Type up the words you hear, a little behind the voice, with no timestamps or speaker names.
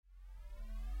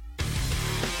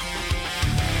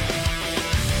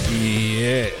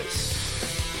Yes.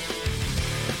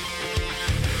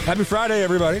 Happy Friday,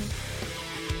 everybody. I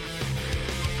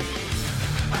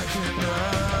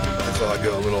thought I'd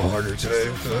go a little harder today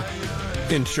with the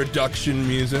introduction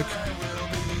music.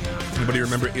 Anybody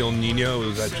remember Il Nino? Or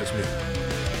was that just me?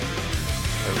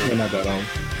 Not that old.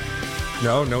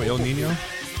 No Il Nino?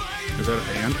 Is that a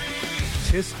band?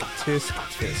 Tisk, tisk,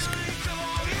 tisk.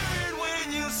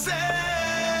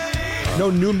 No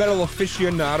new metal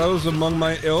aficionados among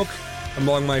my ilk,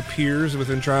 among my peers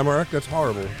within Trimark? That's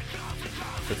horrible.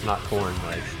 It's not corn,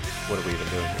 like, what are we even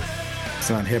doing here? It's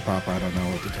not hip-hop, I don't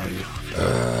know what to tell you.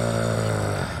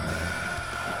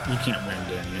 You can't win,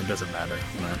 Danny. It doesn't matter.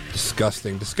 No.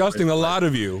 Disgusting. A lot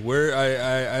of you. Where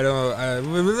I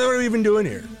don't. What are we even doing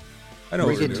here? I know.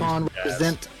 Reggaeton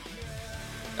represent.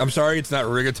 I'm sorry, it's not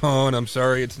reggaeton. I'm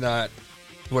sorry, it's not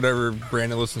whatever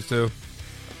Brandon listens to.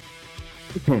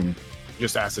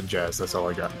 Just acid jazz. That's all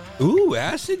I got. Ooh,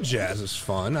 acid jazz is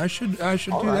fun. I should do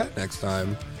that next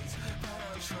time.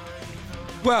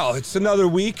 Well, it's another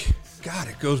week. God,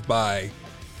 it goes by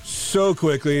so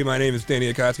quickly. My name is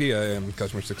Danny Akatsuki. I am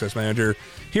Customer Success Manager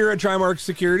here at Trimark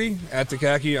Security, at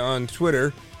Takaki on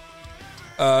Twitter.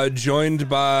 Joined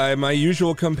by my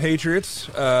usual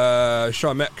compatriots,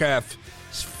 Sean Metcalf,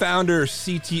 founder,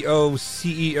 CTO,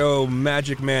 CEO,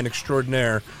 magic man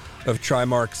extraordinaire of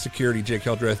Trimark Security, Jake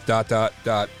Hildreth, dot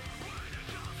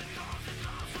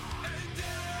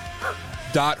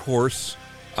horse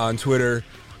on Twitter.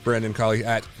 Brandon Colley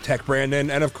at Tech Brandon,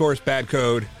 and of course, Bad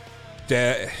Code.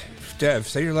 Dev,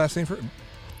 say your last name for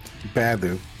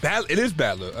Badlu. It is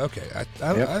Badlu. Okay,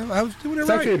 I was doing it it's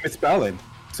right. Actually a misspelling.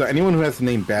 So anyone who has the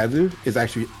name Badlu is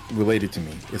actually related to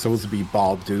me. It's supposed to be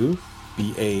Baldu,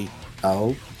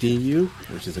 Baldu,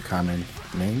 which is a common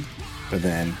name. But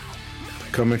then,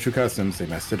 Commercial Customs, they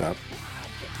messed it up.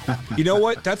 You know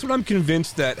what? That's what I'm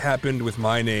convinced that happened with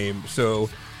my name.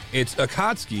 So it's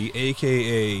Akatsuki,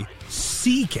 aka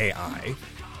CKI,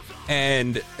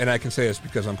 and I can say this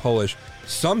because I'm Polish.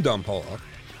 Some dumb Polak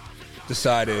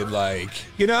decided, like,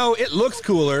 it looks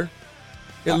cooler.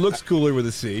 It looks cooler with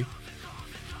a C.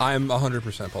 I'm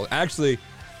 100% Polish. Actually,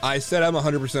 I said I'm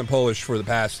 100% Polish for the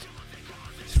past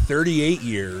 38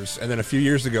 years, and then a few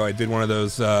years ago I did one of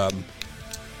those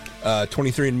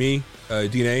 23andMe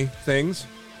DNA things.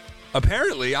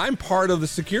 Apparently, I'm part of the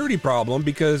security problem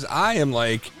because I am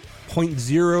like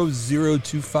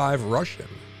 0.0025 Russian.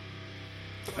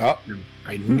 Oh,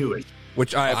 I knew it.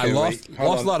 Which I lost a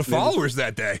lot of followers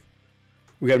that day.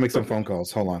 We got to make some phone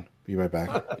calls. Hold on. Be right back.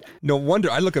 No wonder.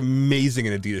 I look amazing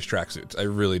in Adidas tracksuits. I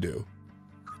really do.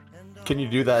 Can you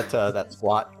do that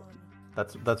squat?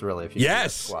 That's really if you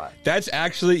yes. Do that squat. That's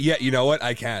actually you know what?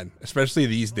 I can, especially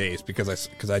these days because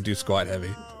I do squat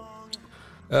heavy.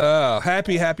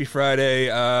 Happy Friday.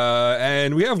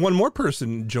 And we have one more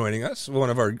person joining us, one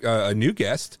of our a new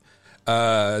guest,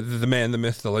 the man, the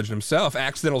myth, the legend himself,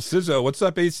 Accidental CISO. What's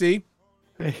up, AC?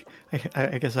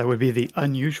 I guess I would be the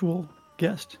unusual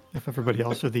guest if everybody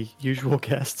else are the usual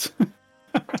guests.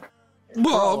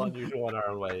 We're all unusual in our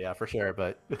own way, yeah, for sure,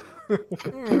 but...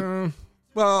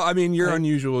 Well, I mean, you're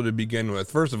unusual to begin with.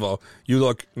 First of all, you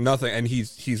look nothing, and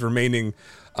he's remaining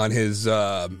on his...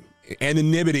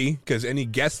 anonymity, because any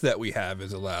guest that we have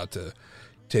is allowed to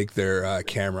take their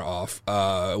camera off.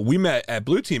 We met at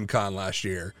Blue Team Con last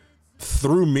year,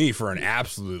 threw me for an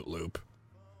absolute loop.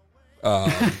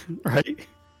 Right?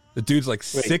 The dude's like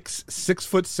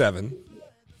 6'7",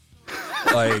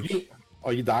 like.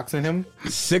 Are you doxing him?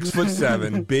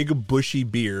 6'7", big bushy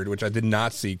beard, which I did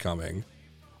not see coming.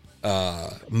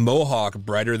 Mohawk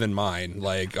brighter than mine.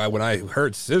 Like when I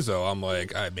heard CISO, I'm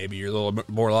like, maybe you're a little bit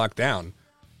more locked down.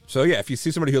 So yeah, if you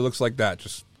see somebody who looks like that,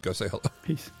 just go say hello.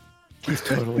 He's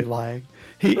totally lying.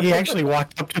 He actually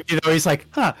walked up to me though. He's like,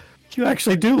 you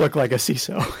actually do look like a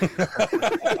CISO.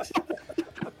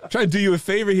 Trying to do you a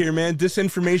favor here, man.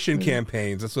 Disinformation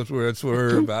campaigns. That's what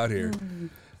we're about here.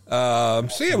 So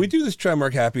yeah, we do this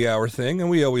Trimark happy hour thing, and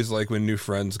we always like when new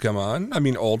friends come on. I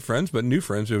mean, old friends, but new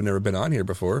friends who have never been on here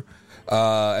before.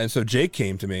 And so Jake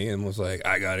came to me and was like,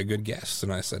 I got a good guest.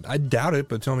 And I said, I doubt it,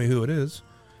 but tell me who it is.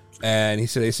 And he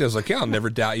said, I was like, yeah, I'll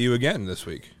never doubt you again this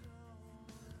week.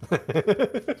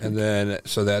 And then,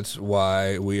 so that's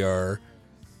why we are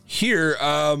here.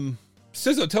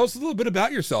 CISO, tell us a little bit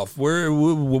about yourself.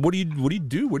 What do you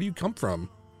do? Where do you come from?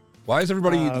 Why is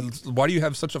everybody, why do you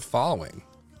have such a following?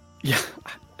 Yeah,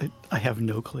 I have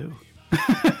no clue.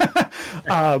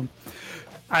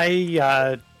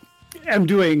 I am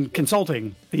doing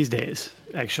consulting these days,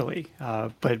 actually.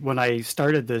 But when I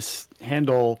started this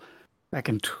handle back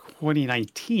in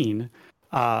 2019,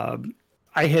 I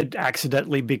had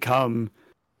accidentally become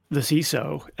the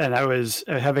CISO, and I was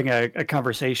having a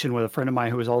conversation with a friend of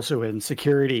mine who was also in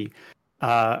security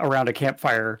around a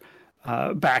campfire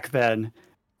back then.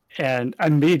 And I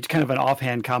made kind of an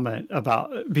offhand comment about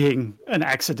being an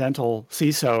accidental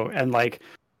CISO. And like,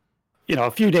 a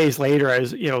few days later, I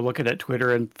was, looking at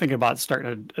Twitter and thinking about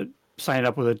starting to sign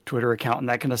up with a Twitter account and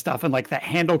that kind of stuff. And like that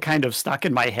handle kind of stuck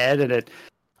in my head. And it,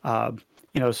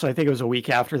 so I think it was a week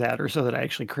after that or so that I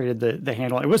actually created the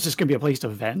handle. It was just going to be a place to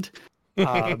vent.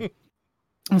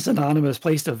 This anonymous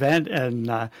place to vent.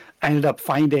 And I ended up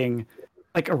finding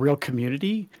like a real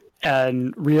community,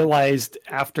 and realized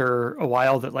after a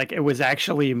while that like it was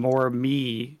actually more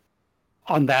me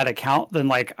on that account than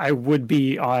like I would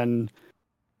be on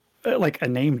like a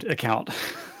named account.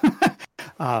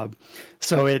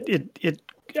 So it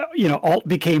alt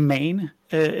became main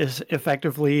is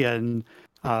effectively, and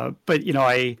but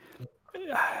I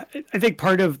think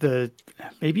part of the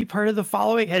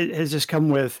following has just come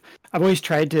with, I've always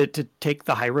tried to take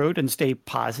the high road and stay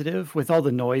positive with all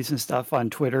the noise and stuff on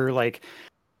Twitter. Like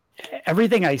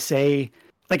everything I say,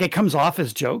 like it comes off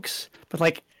as jokes, but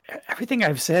like everything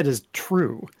I've said is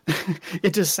true.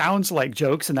 It just sounds like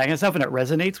jokes and that kind of stuff, and it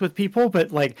resonates with people.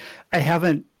 But like I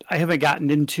haven't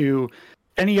gotten into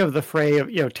any of the fray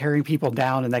of tearing people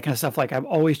down and that kind of stuff. Like I'm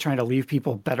always trying to leave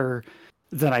people better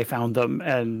than I found them,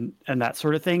 and that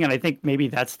sort of thing. And I think maybe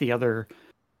that's the other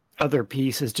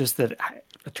piece, is just that I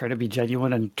try to be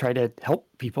genuine and try to help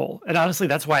people. And honestly,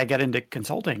 that's why I got into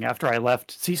consulting after I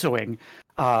left CISOing.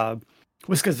 Was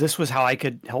because this was how I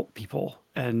could help people.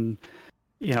 And,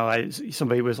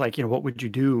 somebody was like, what would you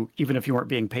do even if you weren't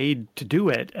being paid to do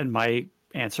it? And my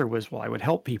answer was, well, I would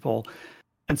help people.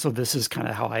 And so this is kind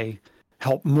of how I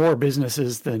help more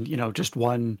businesses than, just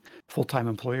one full-time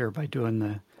employer by doing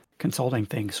the consulting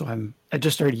thing. So I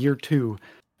just started year 2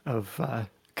 of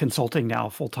consulting now,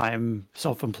 full-time,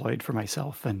 self-employed for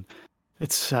myself. And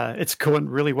it's going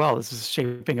really well. This is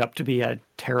shaping up to be a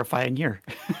terrifying year.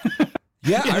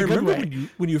 Yeah, I remember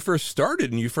when you first started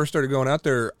and you first started going out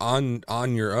there on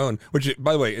your own, which,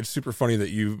 by the way, it's super funny that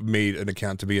you made an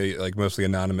account to be like mostly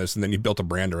anonymous and then you built a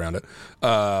brand around it.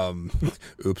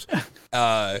 Oops.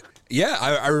 Yeah,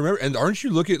 I remember. And aren't you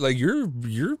looking like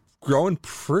you're growing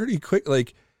pretty quick?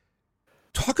 Like,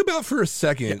 talk about for a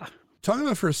second,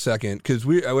 because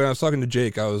when I was talking to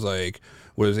Jake, I was like,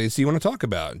 what does AC want to talk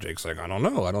about? And Jake's like, I don't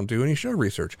know. I don't do any show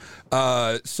research.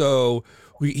 So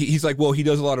he's like, well, he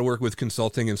does a lot of work with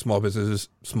consulting and small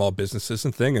businesses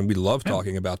and thing, and we love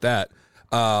talking about that.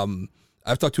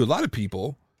 I've talked to a lot of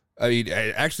people. I mean,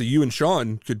 actually, you and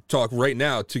Sean could talk right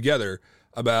now together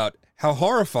about how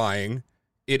horrifying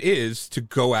it is to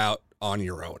go out on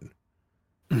your own.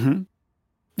 Mm-hmm.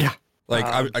 Yeah.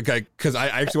 Like, because I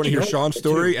actually want to hear Sean's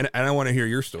story, and I want to hear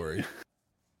your story.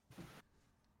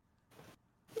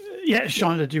 Yeah,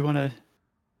 Sean, did you want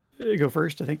to go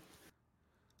first, I think?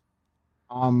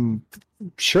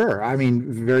 Sure. I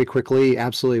mean, very quickly,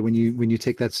 absolutely. When you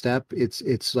take that step,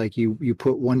 it's like you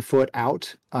put one foot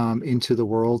out into the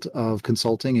world of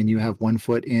consulting, and you have one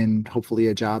foot in hopefully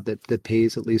a job that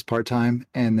pays at least part-time,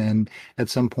 and then at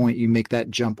some point you make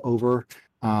that jump over,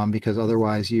 because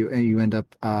otherwise you end up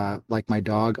like my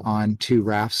dog on 2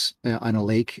 rafts on a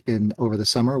lake over the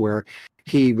summer, where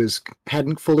he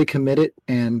hadn't fully committed,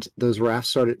 and those rafts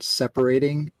started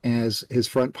separating as his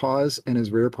front paws and his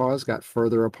rear paws got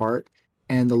further apart,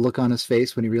 and the look on his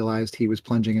face when he realized he was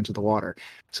plunging into the water.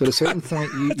 So at a certain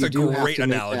point, you do have to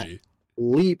make that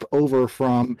leap over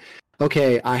from,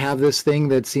 okay, I have this thing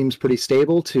that seems pretty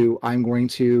stable, to I'm going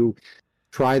to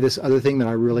try this other thing that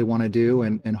I really want to do,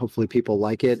 and hopefully people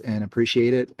like it and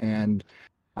appreciate it. And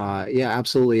yeah,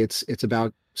 absolutely, it's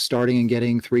about starting and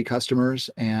getting 3 customers,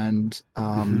 and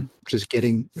just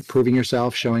proving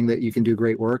yourself, showing that you can do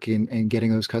great work, and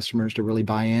getting those customers to really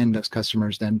buy in. Those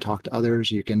customers then talk to others.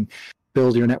 You can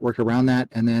build your network around that,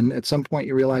 and then at some point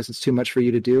you realize it's too much for you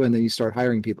to do, and then you start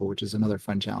hiring people, which is another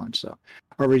fun challenge. So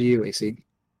over to you, AC.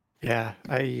 Yeah,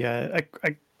 I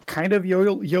kind of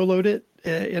YOLO'd it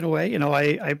in a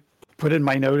way. I put in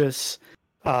my notice,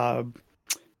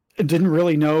 didn't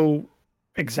really know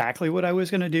exactly what I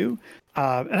was going to do.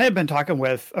 And I had been talking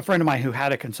with a friend of mine who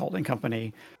had a consulting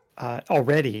company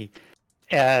already.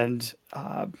 And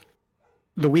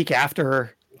the week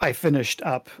after I finished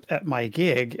up at my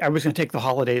gig, I was going to take the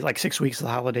holidays, like 6 weeks of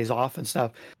the holidays off and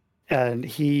stuff. And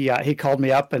he called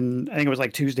me up, and I think it was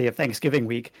like Tuesday of Thanksgiving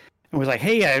week, and was like,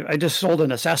 hey, I just sold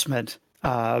an assessment.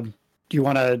 Do you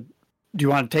want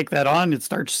to take that on? It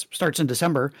starts in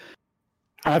December.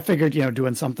 I figured,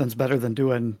 doing something's better than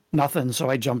doing nothing. So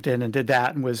I jumped in and did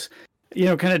that, and was,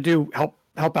 kind of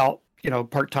help out,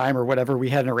 part-time or whatever. We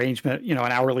had an arrangement, an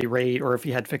hourly rate, or if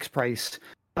you had fixed price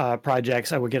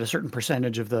projects, I would get a certain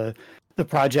percentage of the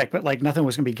project, but like nothing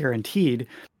was going to be guaranteed.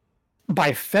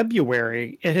 By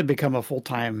February, it had become a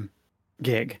full-time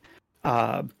gig.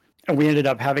 And we ended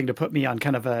up having to put me on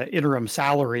kind of an interim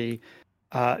salary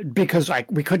because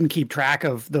we couldn't keep track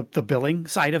of the billing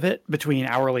side of it between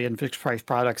hourly and fixed price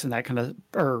products and that kind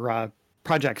of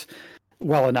projects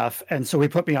well enough. And so we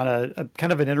put me on a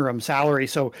kind of an interim salary.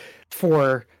 So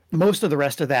for most of the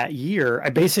rest of that year, I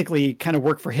basically kind of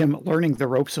worked for him, learning the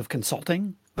ropes of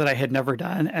consulting that I had never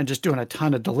done and just doing a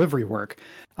ton of delivery work,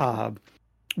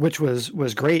 which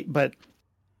was great. But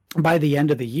by the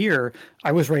end of the year,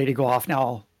 I was ready to go off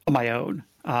now on my own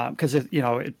because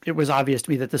it was obvious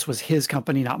to me that this was his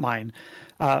company, not mine.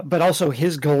 But also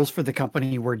his goals for the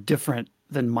company were different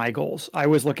than my goals. I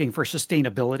was looking for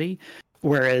sustainability,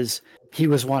 whereas he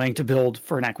was wanting to build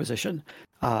for an acquisition.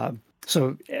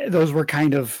 So those were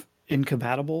kind of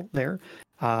incompatible there.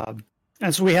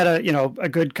 And so we had a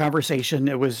good conversation.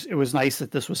 It was nice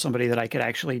that this was somebody that I could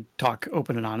actually talk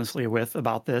open and honestly with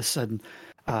about this, and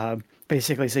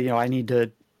basically say, I need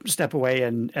to step away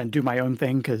and do my own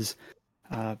thing because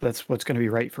that's what's going to be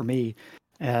right for me.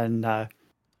 And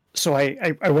so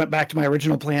I went back to my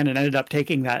original plan and ended up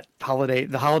taking the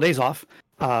holidays off.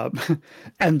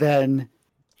 And then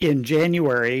in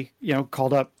January,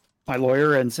 called up my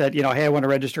lawyer and said, hey, I want to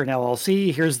register an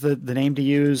LLC. Here's the name to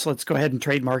use. Let's go ahead and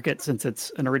trademark it since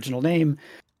it's an original name.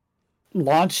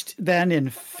 Launched then in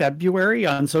February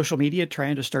on social media,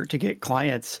 trying to start to get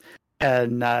clients.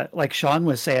 And like Sean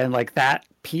was saying, like that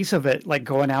piece of it, like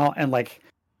going out and like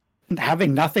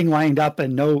having nothing lined up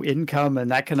and no income and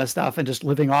that kind of stuff and just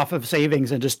living off of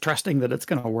savings and just trusting that it's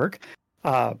going to work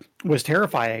was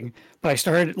terrifying. But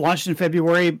I launched in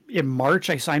February. In March,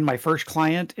 I signed my first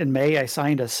client. In May, I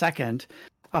signed a second.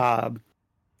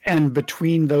 And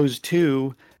between those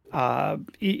two,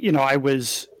 I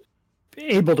was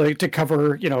able to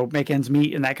cover, make ends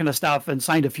meet and that kind of stuff, and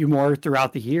signed a few more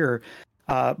throughout the year.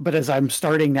 But as I'm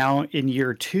starting now in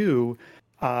year 2,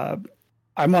 I'm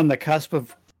on the cusp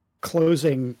of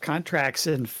closing contracts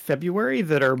in February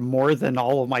that are more than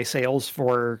all of my sales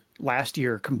for last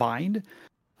year combined,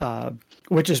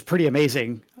 which is pretty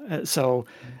amazing. So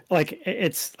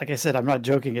it's like I said, I'm not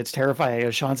joking. It's terrifying.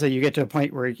 As Sean said, you get to a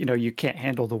point where, you can't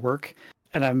handle the work.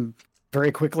 And I'm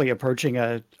very quickly approaching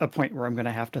a point where I'm going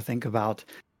to have to think about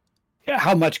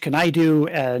how much can I do?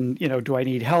 And, do I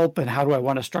need help? And how do I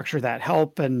want to structure that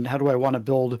help? And how do I want to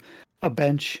build a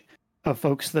bench of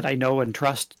folks that I know and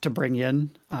trust to bring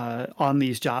in on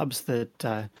these jobs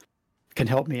that can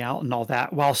help me out and all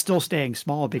that, while still staying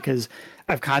small, because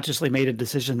I've consciously made a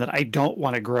decision that I don't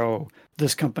want to grow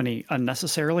this company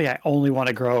unnecessarily. I only want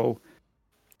to grow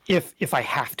if I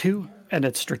have to, and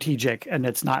it's strategic and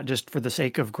it's not just for the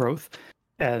sake of growth.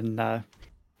 And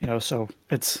so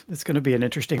it's going to be an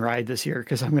interesting ride this year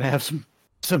because I'm going to have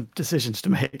some decisions to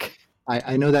make.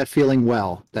 I know that feeling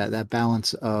well, that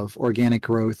balance of organic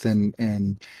growth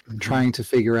and trying to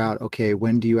figure out, okay,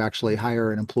 when do you actually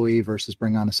hire an employee versus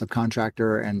bring on a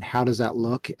subcontractor, and how does that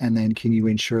look? And then can you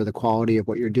ensure the quality of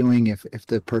what you're doing if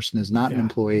the person is not an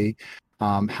employee?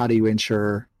 How do you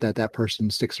ensure that person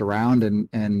sticks around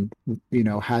and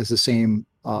has the same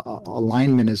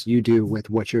alignment as you do with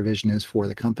what your vision is for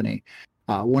the company?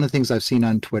 One of the things I've seen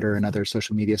on Twitter and other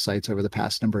social media sites over the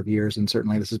past number of years, and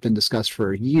certainly this has been discussed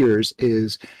for years,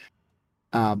 is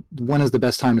when is the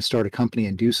best time to start a company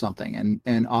and do something?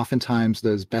 And oftentimes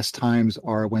those best times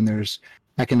are when there's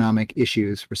economic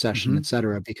issues, recession, et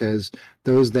cetera, because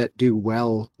those that do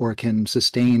well or can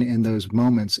sustain in those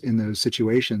moments, in those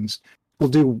situations, will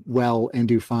do well and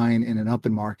do fine in an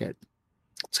open market.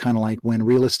 It's kind of like when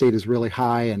real estate is really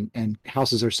high and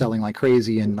houses are selling like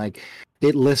crazy and like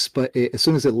it lists, but as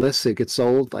soon as it lists, it gets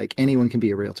sold. Like anyone can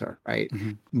be a realtor, right?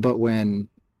 But when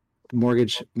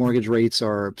mortgage rates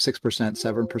are 6%,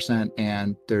 7%,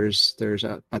 and there's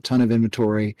a ton of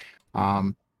inventory,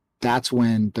 that's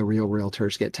when the real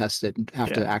realtors get tested and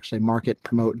have to actually market,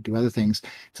 promote, and do other things.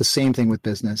 It's the same thing with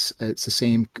business. It's the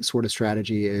same sort of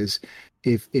strategy. Is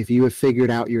if you have figured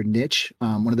out your niche,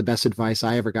 one of the best advice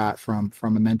I ever got from a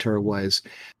mentor was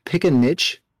pick a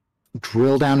niche,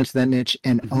 drill down into that niche,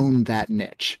 and own that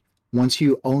niche. Once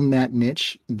you own that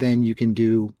niche, then you can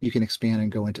expand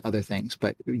and go into other things.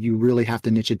 But you really have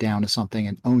to niche it down to something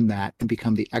and own that and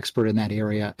become the expert in that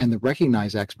area and the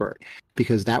recognized expert,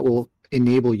 because that will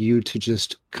enable you to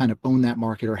just kind of own that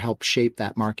market or help shape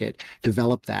that market,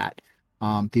 develop that.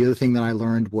 The other thing that I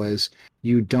learned was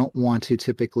you don't want to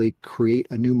typically create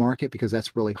a new market because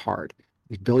that's really hard.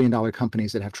 There's billion-dollar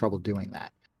companies that have trouble doing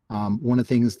that. One of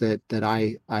the things that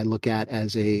I look at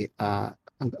as a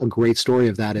great story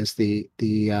of that is the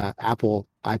Apple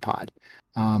iPod.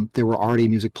 There were already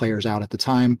music players out at the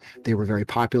time. They were very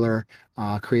popular.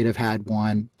 Creative had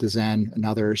one, the Zen and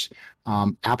others.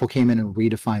 Apple came in and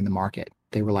redefined the market.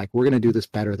 They were like, we're going to do this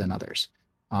better than others.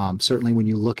 Certainly when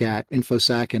you look at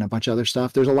InfoSec and a bunch of other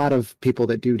stuff, there's a lot of people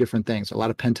that do different things. A lot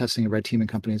of pen testing and red teaming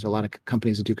companies, a lot of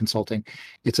companies that do consulting.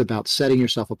 It's about setting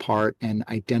yourself apart and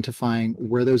identifying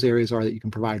where those areas are that you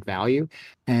can provide value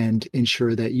and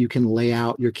ensure that you can lay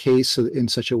out your case in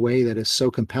such a way that is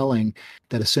so compelling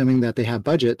that assuming that they have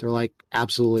budget, they're like,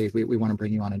 absolutely, we want to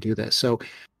bring you on and do this. So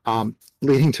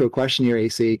leading to a question here,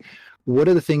 AC, what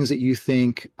are the things that you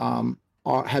think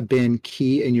have been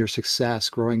key in your success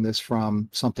growing this from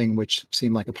something which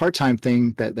seemed like a part-time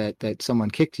thing that someone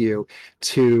kicked you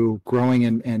to growing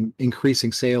and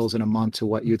increasing sales in a month to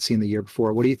what you had seen the year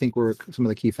before? What do you think were some of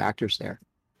the key factors there?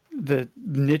 The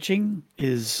niching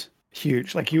is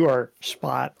huge. Like, you are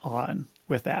spot on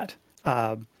with that.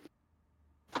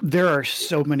 There are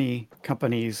so many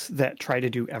companies that try to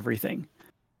do everything.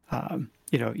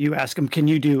 You ask them, can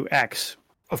you do X?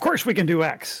 Of course we can do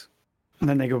X. And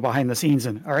then they go behind the scenes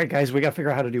and, all right, guys, we got to figure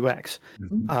out how to do X.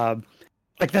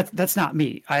 Like that's not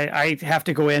me. I have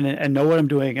to go in and know what I'm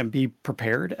doing and be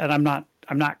prepared. And I'm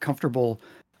not comfortable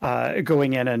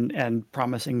going in and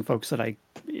promising folks that I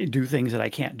do things that I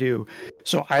can't do.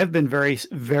 So I've been very,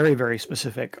 very, very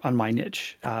specific on my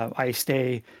niche. I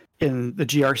stay in the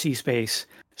GRC space.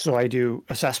 So I do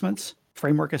assessments,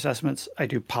 framework assessments. I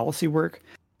do policy work.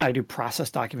 I do process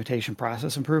documentation,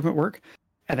 process improvement work.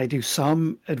 And I do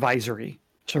some advisory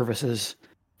services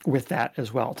with that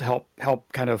as well to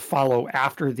help kind of follow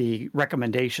after the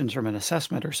recommendations from an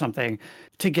assessment or something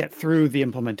to get through the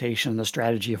implementation, the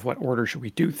strategy of what order should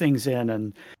we do things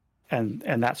in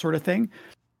and that sort of thing.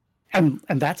 And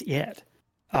that's it.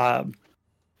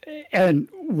 And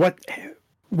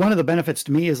one of the benefits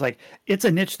to me is, like, it's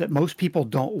a niche that most people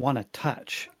don't want to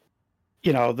touch.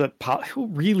 Who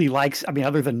really likes,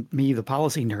 other than me, the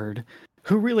policy nerd,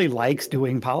 who really likes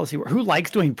doing policy work? Who likes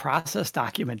doing process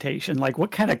documentation? Like, what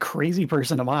kind of crazy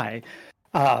person am I?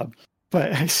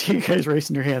 But I see you guys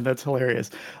raising your hand. That's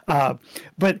hilarious.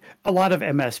 But a lot of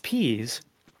MSPs,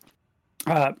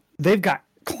 they've got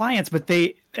clients, but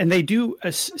they do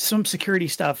some security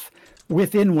stuff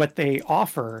within what they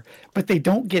offer, but they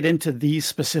don't get into these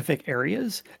specific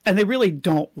areas, and they really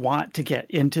don't want to get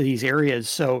into these areas.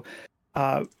 So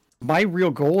my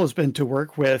real goal has been to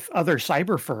work with other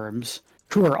cyber firms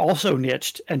who are also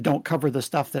niched and don't cover the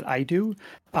stuff that I do,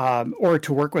 or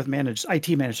to work with IT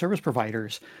managed service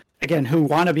providers, again, who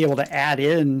want to be able to add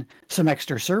in some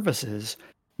extra services,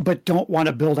 but don't want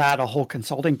to build out a whole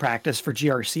consulting practice for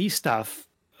GRC stuff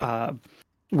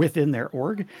within their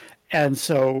org. And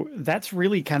so that's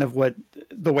really kind of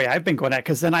the way I've been going at,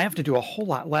 because then I have to do a whole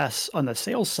lot less on the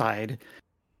sales side,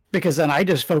 because then I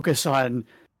just focus on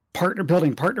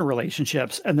building partner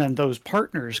relationships, and then those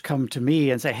partners come to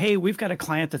me and say, hey, we've got a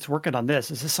client that's working on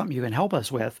this. Is this something you can help us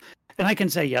with? And I can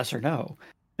say yes or no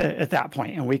at that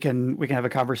point, and we can have a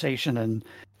conversation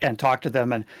and talk to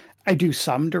them. And I do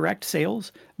some direct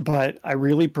sales, but I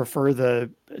really prefer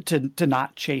to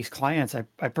not chase clients.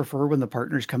 I prefer when the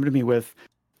partners come to me with,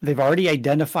 they've already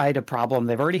identified a problem.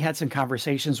 They've already had some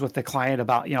conversations with the client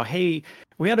about, hey,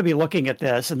 we ought to be looking at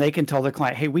this. And they can tell the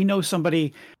client, hey, we know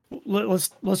somebody,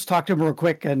 let's talk to them real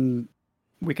quick and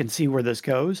we can see where this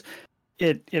goes.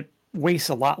 It wastes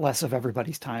a lot less of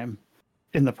everybody's time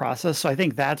in the process. So I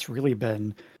think that's really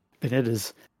been it,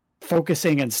 is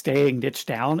focusing and staying niche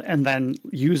down, and then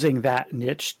using that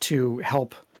niche to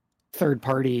help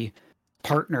third-party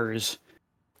partners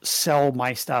sell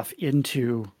my stuff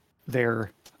into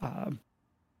their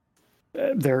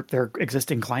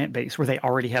existing client base where they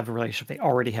already have a relationship, they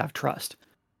already have trust.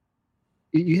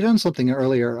 You hit on something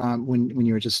earlier when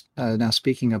you were just now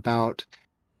speaking about,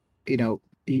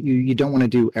 you don't want to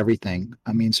do everything.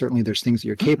 Certainly there's things that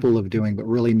you're capable of doing, but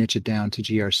really niche it down to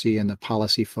GRC and the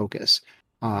policy focus.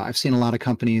 I've seen a lot of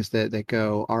companies that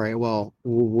go, all right, well,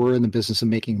 we're in the business of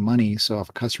making money. So if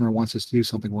a customer wants us to do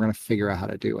something, we're going to figure out how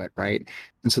to do it, right?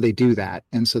 And so they do that.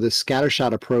 And so this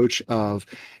scattershot approach of,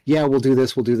 yeah, we'll do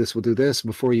this, we'll do this, we'll do this.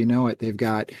 Before you know it, they've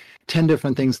got 10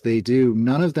 different things they do.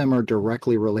 None of them are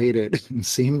directly related and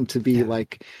seem to be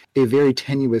like a very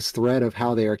tenuous thread of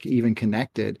how they are even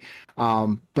connected.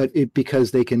 But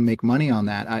because they can make money on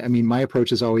that. My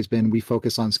approach has always been, we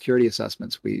focus on security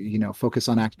assessments. We, focus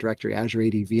on Active Directory, Azure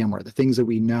AD, VMware, the things that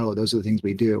we know, those are the things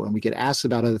we do. And we get asked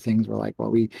about other things. We're like,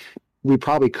 well, we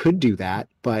probably could do that,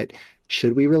 but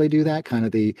should we really do that? Kind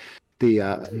of the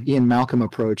Ian Malcolm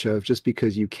approach of just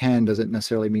because you can doesn't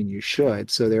necessarily mean you should.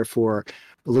 So therefore,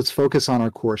 let's focus on our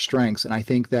core strengths. And I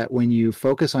think that when you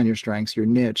focus on your strengths, your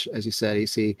niche, as you said,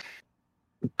 AC,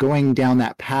 going down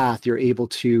that path, you're able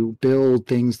to build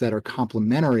things that are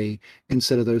complementary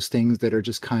instead of those things that are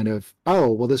just kind of,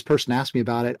 oh, well, this person asked me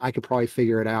about it. I could probably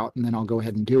figure it out, and then I'll go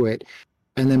ahead and do it.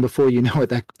 And then before you know it,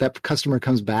 that customer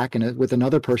comes back and with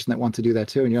another person that wants to do that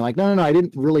too. And you're like, no, I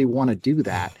didn't really want to do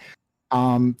that.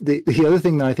 The other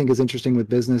thing that I think is interesting with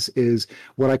business is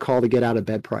what I call the get out of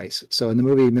bed price. So in the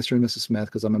movie Mr. and Mrs. Smith,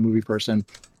 because I'm a movie person,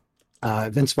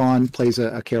 Vince Vaughn plays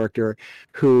a character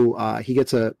who he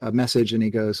gets a message and he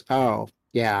goes, oh,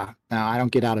 yeah, no, I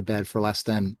don't get out of bed for less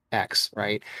than X,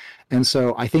 right? And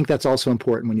so I think that's also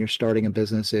important when you're starting a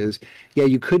business is, yeah,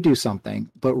 you could do something,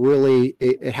 but really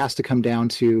it has to come down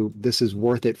to this is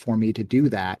worth it for me to do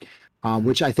that.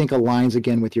 Which I think aligns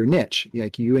again with your niche.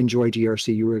 Like you enjoy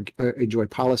GRC, you enjoy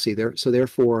policy there. So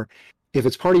therefore, if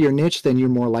it's part of your niche, then you're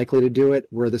more likely to do it.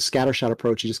 Where the scattershot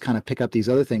approach, you just kind of pick up these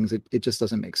other things. It just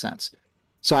doesn't make sense.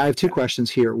 So I have two questions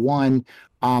here. One,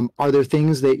 are there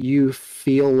things that you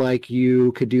feel like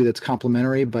you could do that's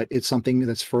complementary, but it's something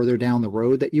that's further down the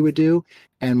road that you would do?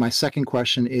 And my second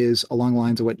question is along the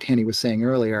lines of what Danny was saying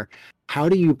earlier. How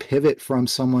do you pivot from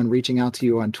someone reaching out to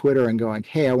you on Twitter and going,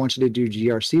 hey, I want you to do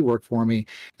GRC work for me?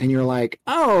 And you're like,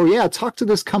 oh, yeah, talk to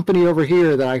this company over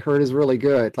here that I heard is really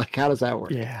good. Like, how does that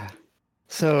work? Yeah.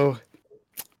 So,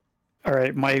 all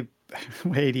right, my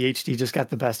ADHD just got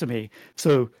the best of me.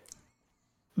 So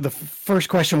the first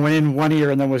question went in one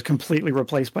ear and then was completely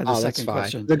replaced by the second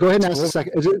question. Go ahead and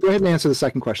Go ahead and answer the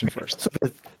second question first. So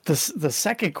the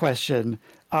second question,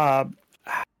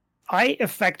 I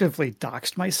effectively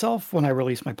doxed myself when I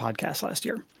released my podcast last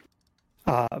year.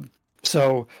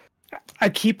 So I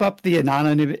keep up the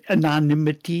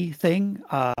anonymity thing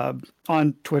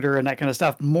on Twitter and that kind of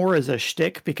stuff more as a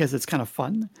shtick because it's kind of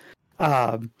fun.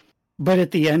 But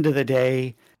at the end of the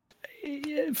day,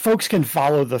 folks can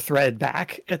follow the thread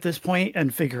back at this point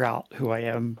and figure out who I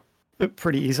am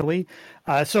pretty easily.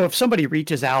 So if somebody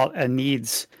reaches out and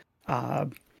needs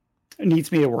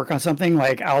me to work on something,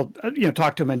 like I'll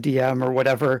talk to them in DM or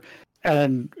whatever,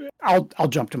 and I'll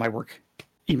jump to my work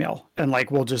email and like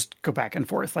we'll just go back and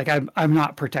forth. Like I'm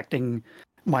not protecting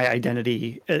my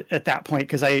identity at that point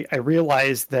because I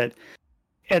realized that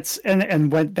it's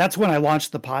and when that's when I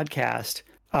launched the podcast,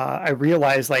 I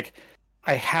realized like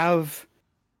I have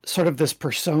sort of this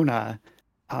persona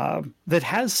that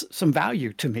has some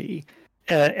value to me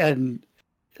and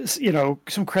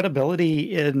some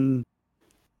credibility in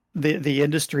the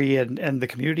industry and the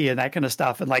community and that kind of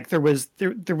stuff. And like there was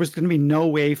going to be no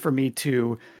way for me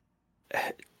to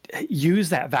use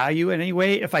that value in any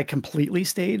way if I completely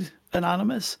stayed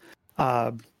anonymous.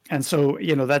 And so,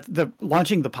 that the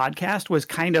launching the podcast was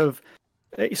kind of,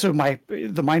 so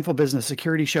the Mindful Business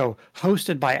Security Show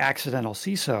hosted by Accidental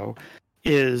CISO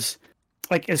is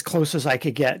like as close as I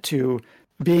could get to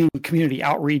being community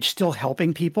outreach, still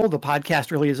helping people. The podcast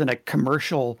really isn't a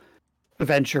commercial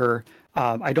venture.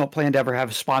 I don't plan to ever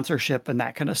have sponsorship and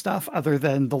that kind of stuff other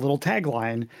than the little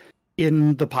tagline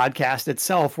in the podcast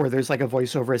itself where there's like a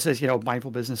voiceover. It says,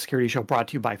 Mindful Business Security Show brought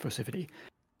to you by Fosivity,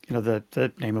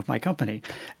 the name of my company.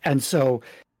 And so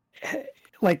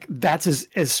like that's as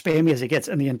spammy as it gets.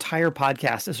 And the entire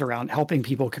podcast is around helping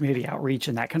people, community outreach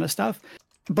and that kind of stuff.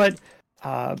 But,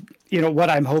 what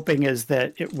I'm hoping is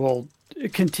that it will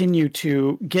continue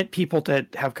to get people to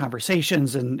have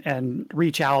conversations and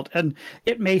reach out, and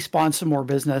it may spawn some more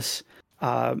business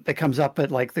that comes up.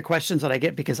 But like the questions that I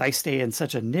get, because I stay in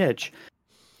such a niche,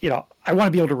 I want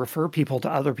to be able to refer people to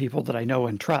other people that I know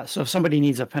and trust. So if somebody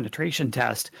needs a penetration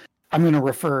test, I'm going to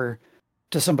refer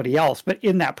to somebody else. But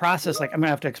in that process, like I'm going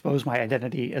to have to expose my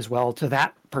identity as well to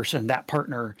that person, that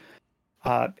partner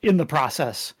in the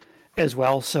process as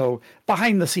well. So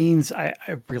behind the scenes, I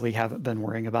really haven't been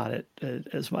worrying about it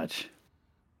as much.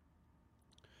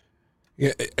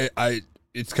 Yeah,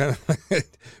 it's kind of like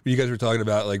you guys were talking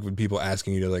about, like when people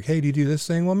asking you to like, hey, do you do this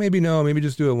thing? Well, maybe no, maybe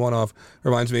just do a one-off.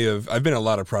 Reminds me of, I've been in a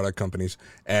lot of product companies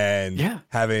and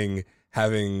having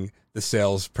the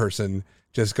salesperson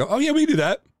just go, oh yeah, we can do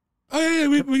that. Oh yeah,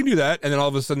 we can do that. And then all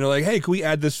of a sudden they're like, hey, can we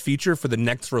add this feature for the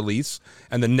next release?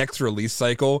 And the next release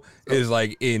cycle is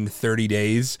like in 30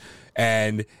 days.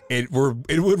 And it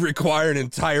would require an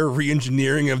entire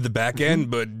re-engineering of the back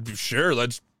end, but sure,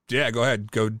 go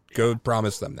ahead, go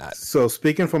promise them that. So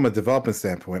speaking from a development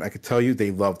standpoint, I could tell you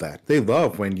they love that. They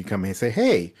love when you come in and say,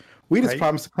 hey, we just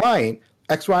promised the client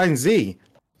X, Y, and Z.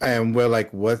 And we're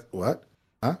like, what?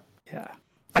 Huh? Yeah.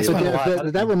 So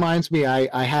that reminds me,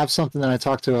 I have something that I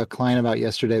talked to a client about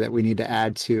yesterday that we need to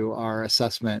add to our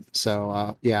assessment.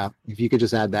 So if you could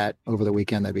just add that over the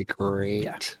weekend, that'd be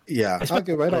great. Yeah, I'll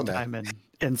get right on that. Time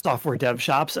in software dev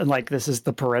shops, and like this is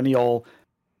the perennial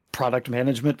product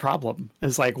management problem.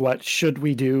 Is like, what should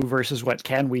we do versus what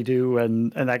can we do,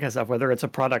 and that kind of stuff. Whether it's a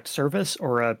product service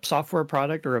or a software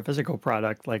product or a physical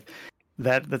product, like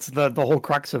that's the whole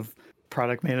crux of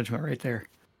product management right there.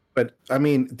 But I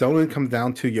mean, don't it come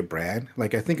down to your brand?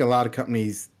 Like, I think a lot of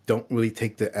companies don't really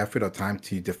take the effort or time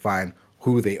to define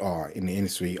who they are in the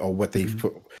industry or what they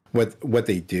what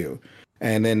they do.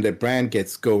 And then the brand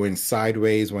gets going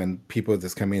sideways when people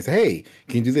just come in and say, hey,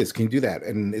 can you do this? Can you do that?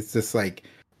 And it's just like,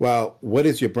 well, what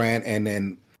is your brand? And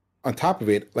then on top of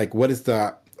it, like,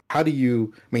 how do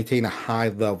you maintain a high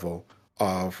level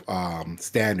of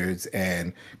standards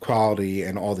and quality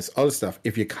and all this other stuff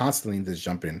if you're constantly just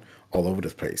jumping all over the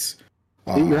place?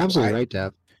 You're absolutely right,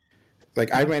 Deb.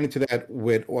 Like, I ran into that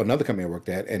with another company I worked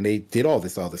at, and they did all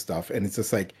this other stuff. And it's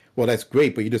just like, well, that's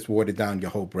great, but you just watered down your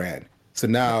whole brand. So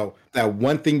now that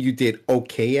one thing you did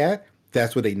okay at,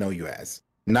 that's what they know you as.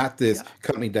 Not this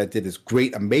company that did this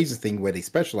great, amazing thing where they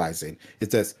specialize in.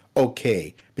 It's just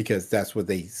okay because that's what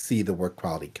they see the work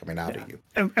quality coming out of you.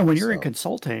 And when you're in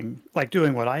consulting, like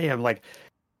doing what I am, like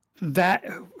that,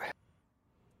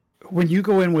 when you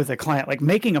go in with a client, like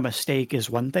making a mistake is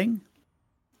one thing.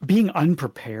 Being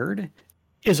unprepared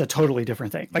is a totally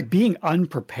different thing. Like being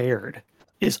unprepared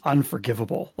is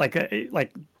unforgivable.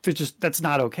 That's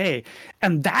not okay.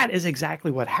 And that is exactly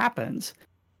what happens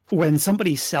when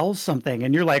somebody sells something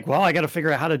and you're like, well, I got to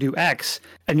figure out how to do X,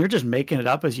 and you're just making it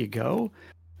up as you go.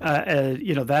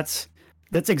 That's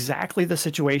exactly the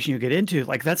situation you get into.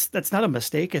 Like that's not a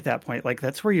mistake at that point. Like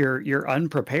that's where you're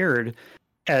unprepared.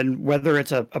 And whether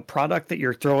it's a product that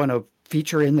you're throwing a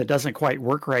feature in that doesn't quite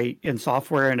work right in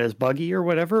software and is buggy or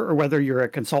whatever, or whether you're a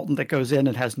consultant that goes in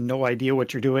and has no idea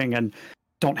what you're doing and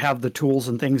don't have the tools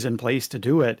and things in place to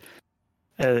do it,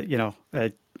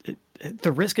 the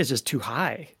risk is just too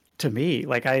high to me.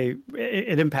 Like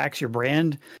it impacts your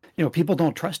brand. People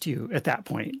don't trust you at that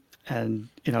point. And,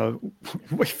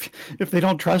 if they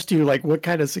don't trust you, like what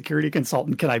kind of security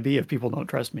consultant can I be if people don't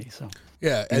trust me? So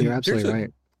yeah, and you're absolutely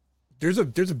right. There's a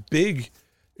big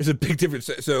difference.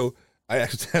 So I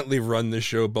accidentally run this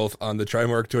show both on the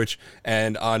Trimark Twitch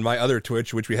and on my other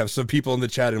Twitch, which we have some people in the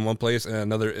chat in one place and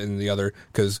another in the other,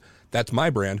 because that's my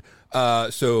brand.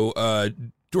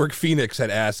 Dork Phoenix had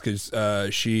asked,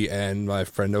 because she and my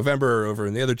friend November over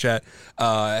in the other chat,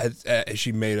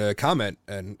 she made a comment,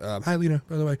 and hi Lena,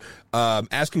 by the way,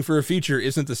 asking for a feature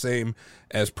isn't the same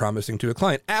as promising to a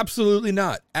client. Absolutely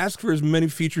not. Ask for as many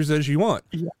features as you want.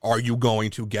 Yeah. Are you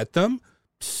going to get them?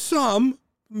 Some,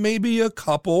 maybe a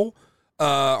couple.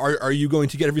 Are you going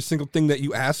to get every single thing that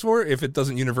you ask for if it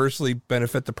doesn't universally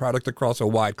benefit the product across a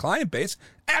wide client base?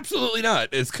 Absolutely not.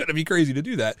 It's going to be crazy to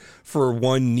do that for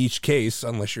one niche case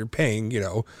unless you're paying,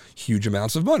 huge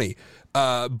amounts of money.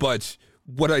 But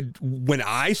when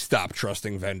I stopped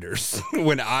trusting vendors,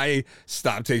 when I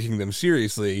stopped taking them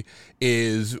seriously,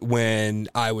 is when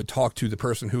I would talk to the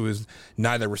person who is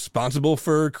neither responsible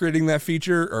for creating that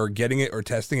feature or getting it or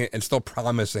testing it and still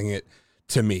promising it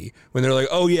to me, when they're like,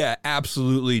 oh yeah,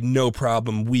 absolutely, no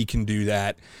problem, we can do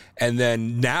that. And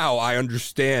then now I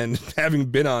understand, having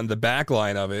been on the back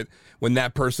line of it, when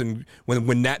that person,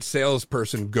 when that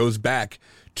salesperson goes back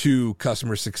to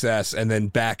customer success and then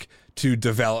back to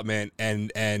development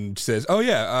and says, oh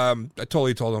yeah, I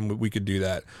totally told them we could do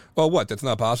that. Well, what, that's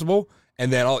not possible?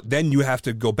 And then you have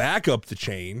to go back up the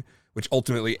chain, which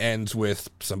ultimately ends with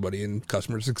somebody in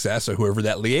customer success or whoever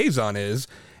that liaison is,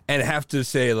 and have to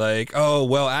say like, oh,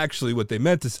 well, actually what they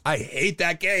meant to, I hate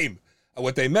that game.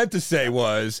 What they meant to say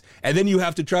was, and then you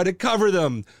have to try to cover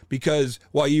them, because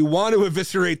while you want to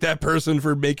eviscerate that person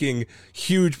for making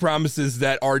huge promises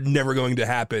that are never going to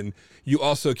happen, you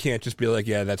also can't just be like,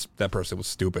 yeah, that person was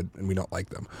stupid and we don't like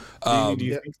them. Do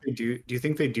you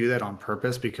think they do that on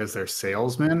purpose because they're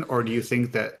salesmen, or do you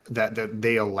think that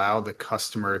they allow the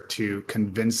customer to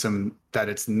convince them that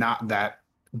it's not that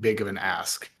big of an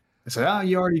ask? They say, oh,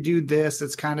 you already do this,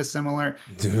 it's kind of similar.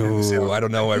 Dude, I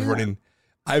don't know. I've run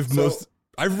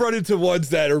into ones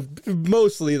that are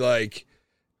mostly like,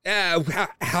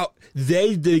 how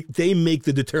they make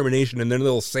the determination in their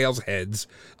little sales heads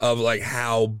of like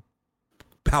how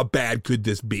bad could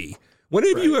this be. When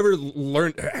have you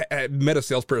ever met a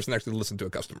salesperson actually listen to a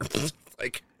customer?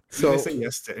 Like, so they say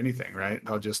yes to anything, right?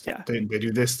 They'll just they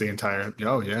do this the entire.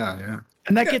 Oh yeah.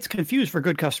 And that gets confused for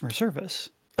good customer service.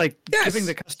 Like giving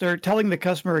the customer, telling the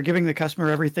customer, or giving the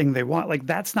customer everything they want. Like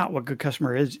that's not what good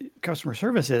customer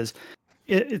service is.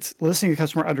 It's listening to the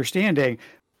customer, understanding,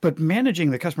 but managing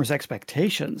the customer's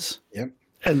expectations. Yep.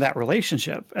 And that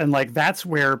relationship. And like that's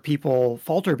where people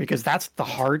falter, because that's the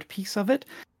hard piece of it.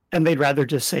 And they'd rather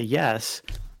just say yes.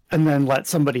 and then let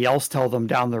somebody else tell them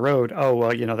down the road, oh,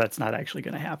 well, that's not actually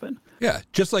going to happen. Yeah,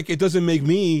 just like it doesn't make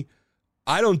me,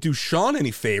 I don't do Sean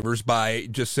any favors by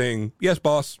just saying, yes,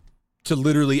 boss, to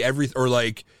literally or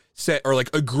like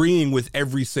agreeing with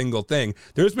every single thing.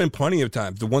 There's been plenty of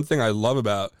times. The one thing I love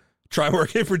about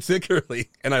TriWork particularly,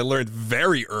 and I learned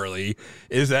very early,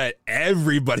 is that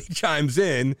everybody chimes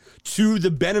in to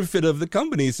the benefit of the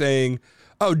company saying,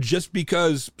 oh, just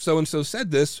because so-and-so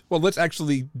said this, well, let's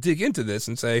actually dig into this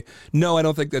and say, no, I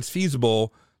don't think that's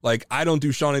feasible. Like, I don't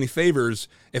do Sean any favors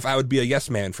if I would be a yes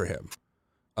man for him.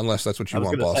 Unless that's what you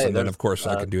want, boss. And then, of course,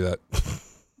 I can do that. I was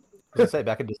going to say,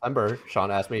 back in December, Sean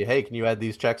asked me, hey, can you add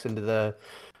these checks into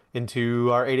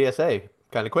our ADSA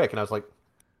kind of quick? And I was like,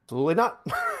 absolutely not.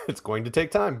 It's going to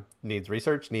take time. Needs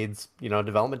research, needs,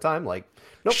 development time. Like,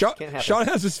 nope, can't happen. Sean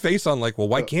has his face on like, well,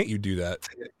 why can't you do that?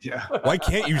 Yeah. Why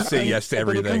can't you say yes to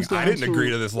everything? I didn't agree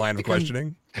to this line of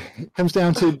questioning. It comes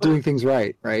down to doing things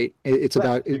right? It's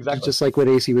about exactly. It's just like what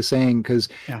AC was saying, because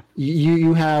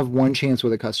you have one chance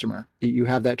with a customer. You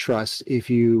have that trust. If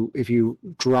you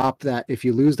drop that, if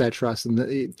you lose that trust,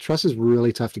 and trust is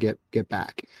really tough to get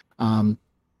back.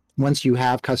 Once you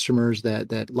have customers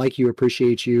that like you,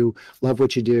 appreciate you, love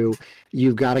what you do,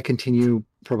 you've got to continue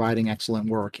providing excellent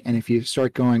work. And if you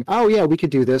start going, oh yeah, we could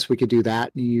do this, we could do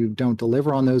that, you don't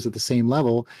deliver on those at the same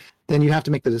level, then you have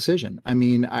to make the decision. I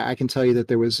mean, I can tell you that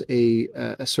there was a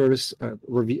service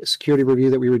review, security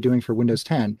review that we were doing for Windows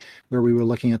 10, where we were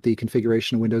looking at the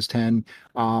configuration of Windows 10,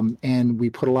 and we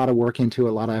put a lot of work into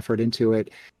it, a lot of effort into it.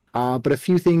 But a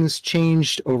few things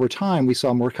changed over time. We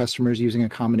saw more customers using a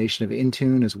combination of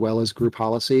Intune as well as group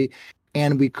policy,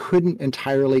 and we couldn't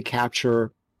entirely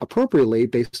capture appropriately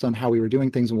based on how we were doing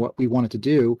things and what we wanted to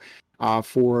do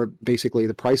for basically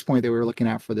the price point that we were looking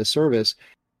at for this service.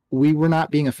 We were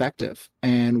not being effective,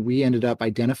 and we ended up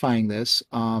identifying this.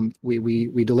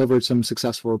 We delivered some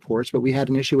successful reports, but we had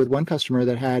an issue with one customer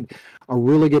that had a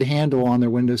really good handle on their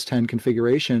Windows 10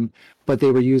 configuration, but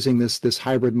they were using this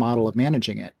hybrid model of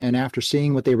managing it. And after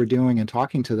seeing what they were doing and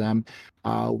talking to them,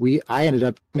 I ended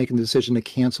up making the decision to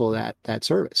cancel that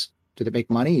service. Did it make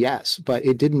money? Yes, but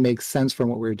it didn't make sense from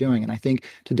what we were doing. And I think,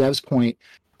 to Dev's point,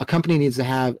 a company needs to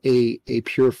have a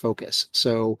pure focus.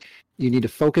 So you need to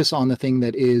focus on the thing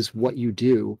that is what you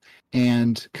do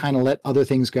and kind of let other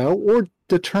things go, or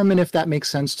determine if that makes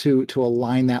sense to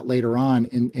align that later on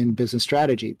in business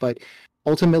strategy. But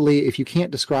ultimately, if you can't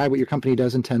describe what your company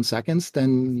does in 10 seconds,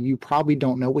 then you probably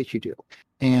don't know what you do.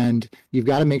 And you've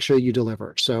got to make sure you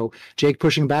deliver. So Jake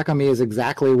pushing back on me is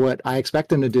exactly what I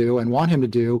expect him to do and want him to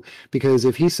do, because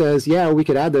if he says, yeah, we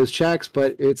could add those checks,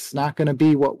 but it's not going to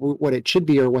be what it should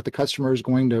be or what the customer is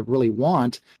going to really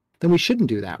want, then we shouldn't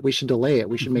do that. We should delay it.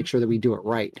 We should make sure that we do it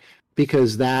right,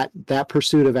 because that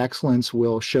pursuit of excellence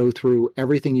will show through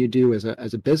everything you do as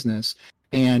a business,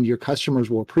 and your customers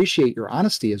will appreciate your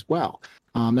honesty as well.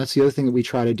 That's the other thing that we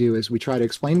try to do, is we try to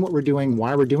explain what we're doing,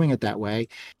 why we're doing it that way.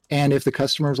 And if the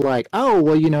customer's like, oh,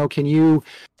 well, can you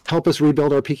help us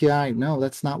rebuild our PKI? No,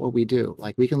 that's not what we do.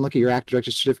 Like, we can look at your Active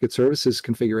Directory Certificate Services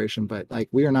configuration, but like,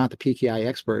 we are not the PKI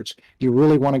experts. You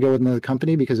really want to go with another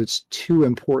company because it's too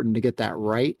important to get that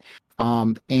right.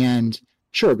 And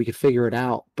sure, we could figure it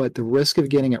out, but the risk of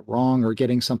getting it wrong or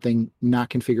getting something not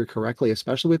configured correctly,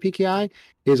 especially with PKI,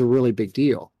 is a really big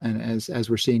deal. And as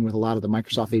we're seeing with a lot of the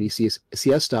Microsoft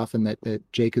ADCS stuff, and that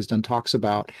Jake has done talks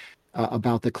about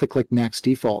the click next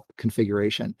default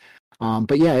configuration.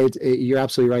 But yeah, you're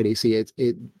absolutely right, AC.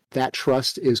 That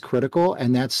trust is critical,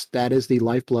 and that is the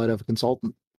lifeblood of a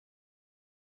consultant.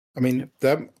 I mean,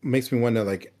 that makes me wonder,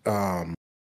 like,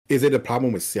 is it a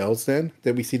problem with sales then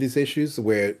that we see these issues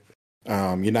where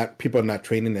people are not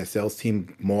training their sales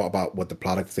team more about what the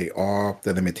products they are,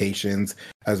 the limitations,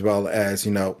 as well as,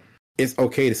 it's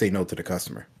okay to say no to the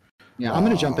customer. Yeah, I'm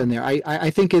going to jump in there. I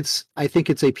think it's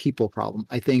a people problem.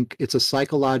 I think it's a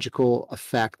psychological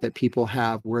effect that people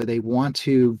have where they want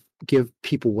to give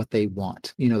people what they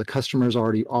want. The customer's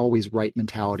always right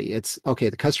mentality. It's okay,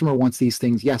 the customer wants these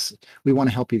things. Yes, we want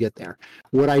to help you get there.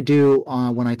 What I do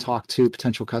when I talk to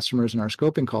potential customers in our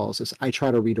scoping calls is I try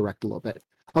to redirect a little bit.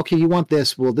 Okay, you want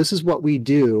this. Well, this is what we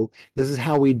do. This is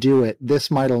how we do it.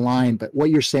 This might align, but what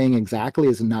you're saying exactly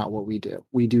is not what we do.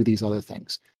 We do these other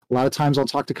things. A lot of times I'll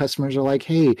talk to customers who are like,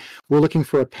 hey, we're looking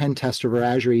for a pen tester of our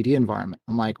Azure AD environment.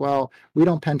 I'm like, well, we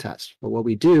don't pen test, but what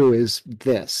we do is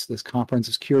this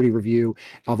comprehensive security review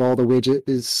of all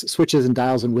the switches and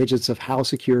dials and widgets of how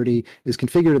security is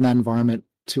configured in that environment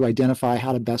to identify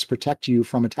how to best protect you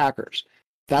from attackers.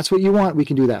 If that's what you want, we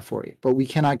can do that for you, but we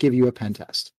cannot give you a pen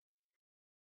test.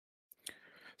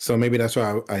 So maybe that's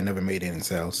why I never made it in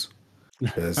sales.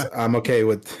 because I'm okay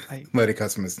with I- letting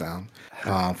customers down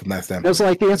from that I standpoint. was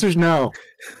like, the answer is no.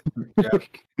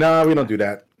 No, we don't do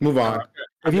that. Move on.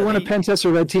 If you want a pen test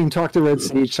or red team, talk to Red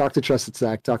Siege, talk to Trusted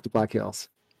Stack, talk to Black Hills.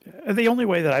 The only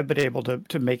way that I've been able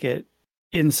to make it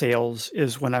in sales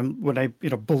is when I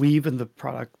believe in the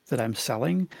product that I'm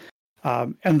selling,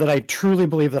 and that I truly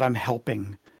believe that I'm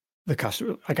helping the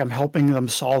customer, like I'm helping them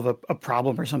solve a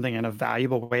problem or something in a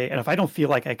valuable way. And if I don't feel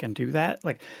like I can do that,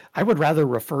 like I would rather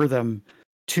refer them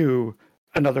to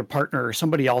another partner or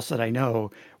somebody else that I know,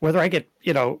 whether I get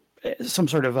some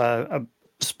sort of a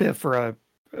spiff or a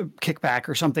kickback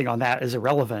or something on that is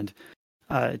irrelevant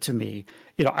to me.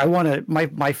 I want to,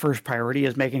 my first priority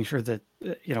is making sure that,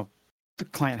 the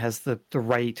client has the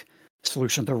right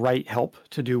solution, the right help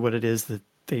to do what it is that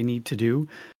they need to do.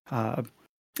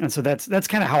 And so that's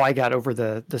kind of how I got over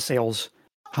the sales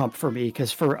hump for me.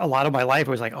 Cause for a lot of my life,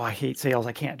 it was like, oh, I hate sales.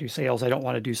 I can't do sales. I don't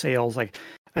want to do sales. Like,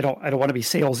 I don't want to be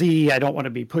salesy. I don't want to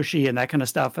be pushy and that kind of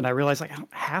stuff. And I realized like, I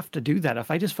don't have to do that.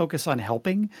 If I just focus on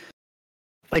helping,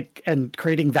 like, and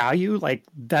creating value, like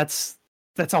that's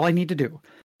all I need to do.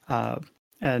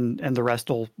 And the rest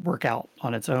will work out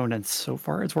on its own. And so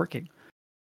far it's working.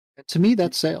 To me,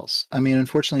 that's sales. I mean,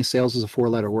 unfortunately, sales is a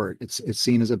 4-letter word. It's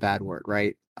seen as a bad word,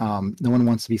 right? No one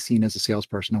wants to be seen as a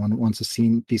salesperson. No one wants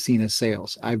to be seen as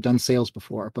sales. I've done sales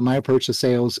before, but my approach to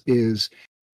sales is,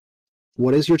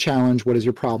 what is your challenge? What is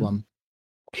your problem?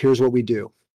 Here's what we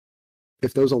do.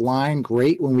 If those align,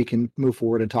 great, when we can move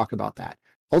forward and talk about that.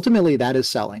 Ultimately, that is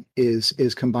selling, is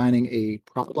combining a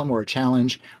problem or a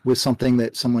challenge with something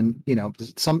that someone,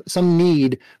 some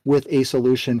need with a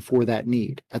solution for that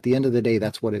need. At the end of the day,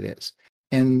 that's what it is.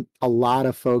 And a lot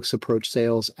of folks approach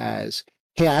sales as,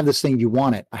 hey, I have this thing, you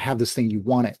want it. I have this thing, you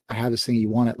want it. I have this thing, you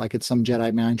want it. Like it's some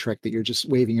Jedi mind trick that you're just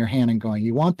waving your hand and going,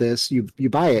 you want this, you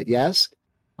buy it, yes?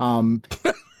 And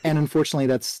unfortunately,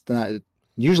 that's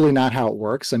usually not how it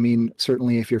works. I mean,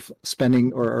 certainly if you're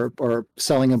spending or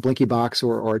selling a Blinky box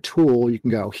or a tool, you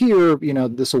can go here,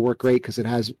 this will work great because it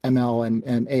has ML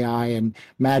and AI and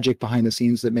magic behind the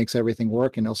scenes that makes everything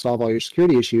work and it'll solve all your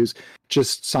security issues.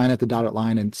 Just sign at the dotted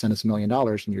line and send us $1 million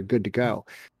and you're good to go.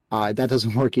 That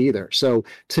doesn't work either. So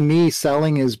to me,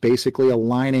 selling is basically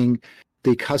aligning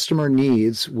the customer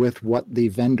needs with what the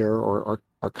vendor or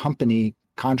company,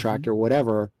 contractor,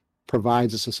 whatever,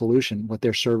 provides us a solution, what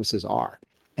their services are.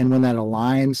 And when that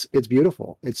aligns, it's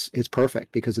beautiful. It's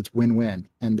perfect because it's win-win.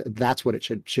 And that's what it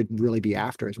should really be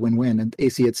after, is win-win. And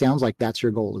AC, it sounds like that's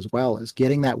your goal as well, is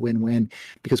getting that win-win,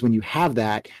 because when you have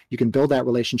that, you can build that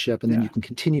relationship and then you can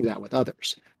continue that with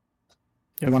others.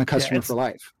 You want a customer for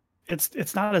life.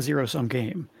 It's not a zero-sum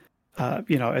game.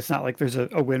 It's not like there's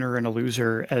a winner and a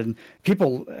loser. And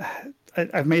people,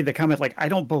 I've made the comment, like, I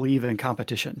don't believe in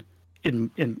competition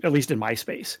in at least in my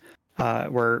space,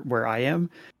 where I am.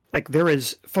 Like, there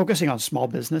is focusing on small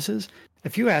businesses.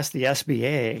 If you ask the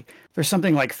SBA, there's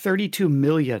something like 32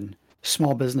 million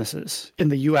small businesses in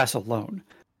the US alone.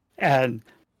 And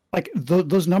like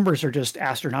those numbers are just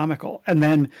astronomical. And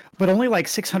then, but only like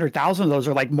 600,000 of those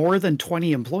are like more than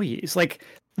 20 employees. Like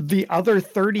the other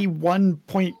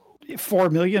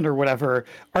 31.4 million or whatever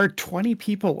are 20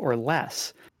 people or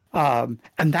less. And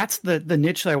that's the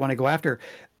niche that I want to go after.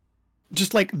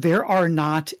 Just like there are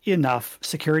not enough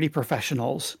security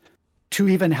professionals to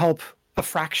even help a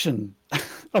fraction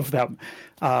of them.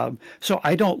 So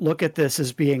I don't look at this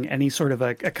as being any sort of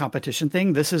a competition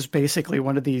thing. This is basically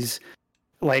one of these,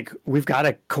 like, we've got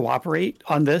to cooperate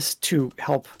on this to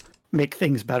help make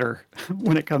things better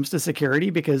when it comes to security,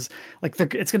 because like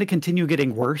it's going to continue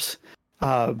getting worse.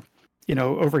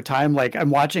 Over time. Like, I'm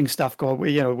watching stuff go,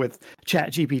 with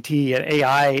ChatGPT and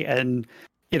AI and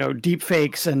deep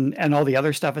fakes and all the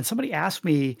other stuff. And somebody asked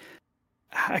me,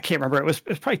 I can't remember, it was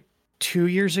probably 2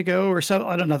 years ago or so,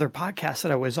 on another podcast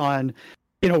that I was on,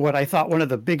 what I thought one of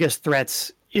the biggest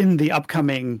threats in the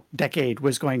upcoming decade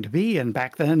was going to be. And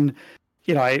back then,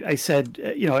 I said,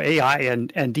 AI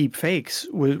and deep fakes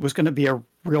was going to be a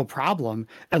real problem.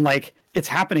 And like, it's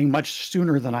happening much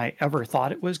sooner than I ever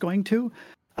thought it was going to.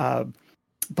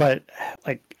 But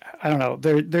like, I don't know,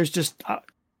 there's just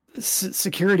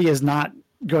security is not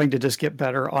going to just get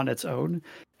better on its own.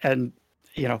 And,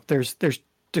 there's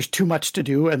too much to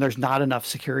do and there's not enough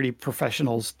security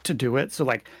professionals to do it. So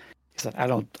like I said, I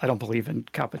don't believe in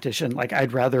competition. Like,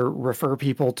 I'd rather refer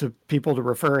people to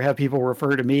refer, have people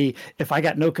refer to me. If I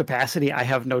got no capacity, I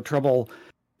have no trouble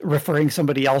referring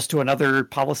somebody else to another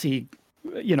policy,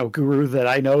 guru that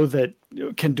I know that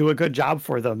can do a good job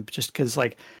for them, just because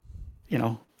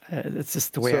it's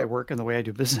just the way I work and the way I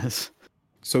do business.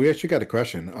 So we actually got a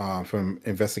question from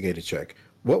Investigator Check.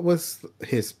 What was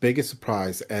his biggest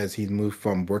surprise as he moved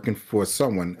from working for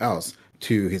someone else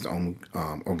to his own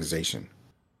organization?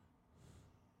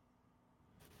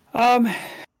 Um,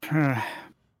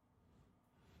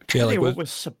 Yeah, like what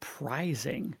was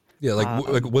surprising. Yeah,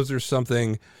 like was there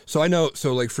something? So I know.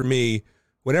 So like for me,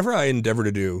 whenever I endeavor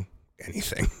to do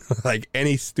anything, like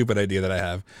any stupid idea that I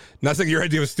have, not saying your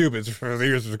idea was stupid.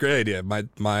 Yours was a great idea. My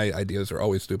ideas are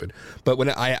always stupid. But when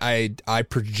I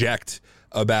project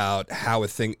about how a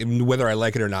thing, whether I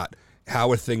like it or not,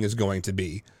 how a thing is going to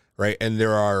be, right? And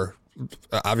there are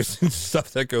obviously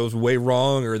stuff that goes way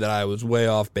wrong or that I was way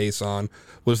off base on.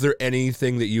 Was there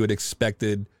anything that you had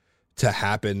expected to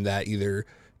happen that either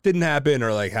didn't happen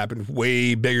or like happened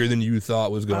way bigger than you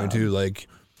thought was going to, like,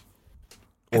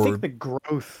 or... I think the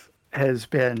growth has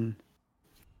been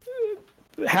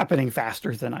happening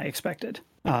faster than I expected.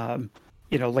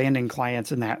 Landing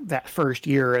clients in that first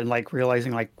year and like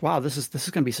realizing like, wow, this is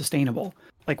going to be sustainable.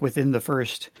 Like within the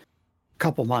first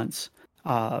couple months,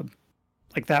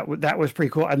 like that was pretty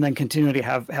cool. And then continuing to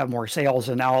have more sales.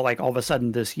 And now like all of a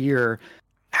sudden this year,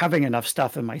 having enough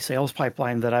stuff in my sales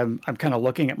pipeline that I'm kind of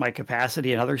looking at my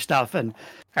capacity and other stuff. And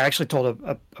I actually told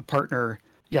a partner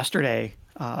yesterday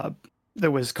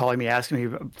that was calling me,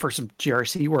 asking me for some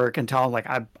GRC work, and telling like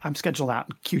I'm scheduled out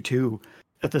in Q2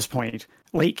 at this point,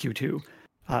 late Q2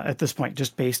 at this point,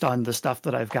 just based on the stuff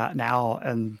that I've got now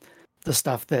and the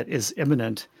stuff that is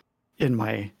imminent in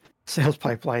my sales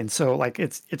pipeline. So like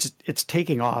it's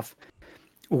taking off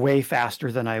way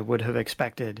faster than I would have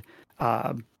expected.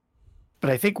 But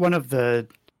I think one of the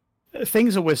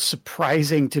things that was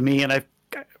surprising to me, and I've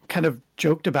kind of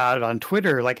joked about it on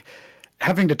Twitter, like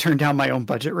having to turn down my own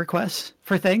budget requests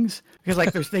for things, because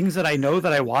like there's things that I know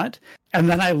that I want, and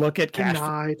then I look at cash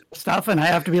stuff and I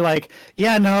have to be like,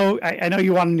 yeah, no, I know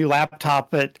you want a new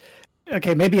laptop, but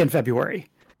okay, maybe in February.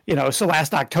 So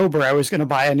last October I was going to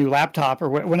buy a new laptop, or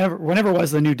whenever it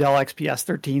was the new Dell XPS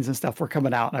 13s and stuff were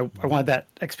coming out, and I wanted that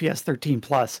XPS 13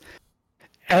 Plus.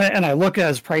 And I look at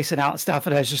his pricing out stuff,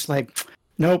 and I was just like,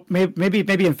 nope,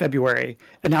 maybe in February.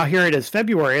 And now here it is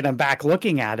February, and I'm back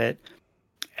looking at it,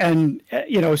 and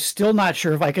still not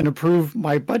sure if I can approve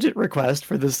my budget request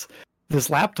for this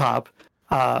laptop.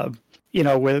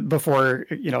 Before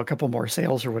a couple more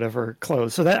sales or whatever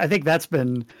close. So I think that's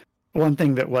been one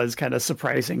thing that was kind of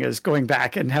surprising, is going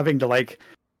back and having to like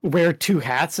wear two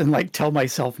hats and like tell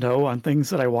myself no on things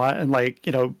that I want, and like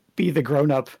be the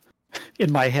grown up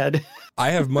in my head.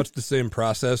 I have much the same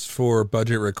process for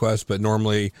budget requests, but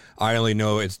normally I only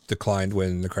know it's declined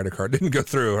when the credit card didn't go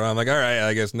through. And I'm like, all right,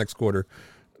 I guess next quarter.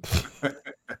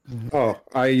 Oh,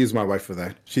 I use my wife for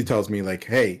that. She tells me like,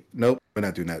 hey, nope, we're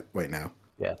not doing that right now.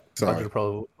 Yeah, sorry.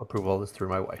 Budget approval is through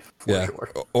my wife. Yeah,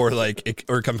 sure. Or like, it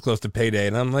comes close to payday,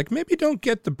 and I'm like, maybe don't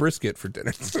get the brisket for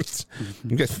dinner.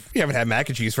 You haven't had mac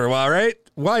and cheese for a while, right?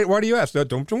 Why do you ask?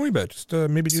 Don't worry about it. Just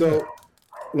maybe do that.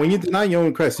 When you deny your own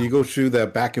request, you go through the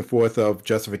back and forth of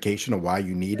justification of why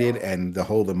you need it and the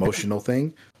whole emotional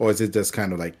thing, or is it just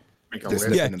kind of like?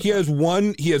 Yeah, he has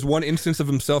one instance of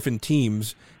himself in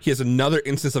Teams. He has another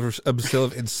instance of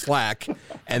himself in Slack,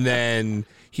 and then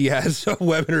he has a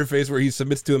web interface where he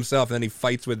submits to himself, and then he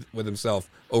fights with himself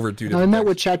over two. Isn't that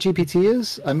what ChatGPT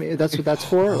is? I mean, that's what that's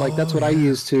for. Like that's what I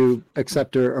use to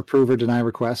accept or approve or deny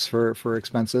requests for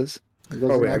expenses.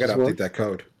 Oh wait, I gotta update that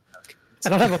code. I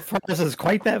don't have a process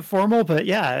quite that formal, but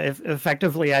yeah,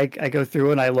 effectively I go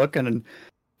through and I look and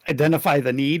identify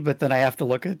the need, but then I have to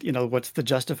look at, what's the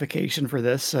justification for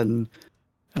this and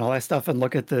all that stuff, and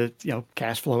look at the,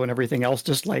 cash flow and everything else,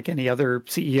 just like any other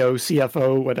CEO,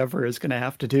 CFO, whatever is going to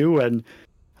have to do. And,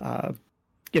 I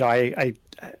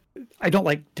don't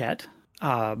like debt.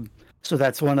 So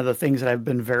that's one of the things that I've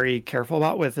been very careful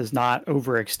about is not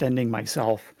overextending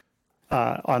myself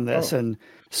on this. And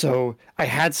so I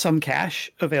had some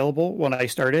cash available when I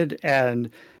started,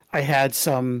 and I had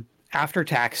some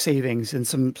after-tax savings in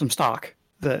some stock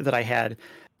that I had,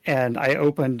 and I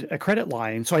opened a credit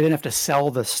line so I didn't have to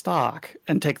sell the stock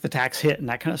and take the tax hit and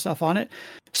that kind of stuff on it.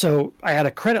 So I had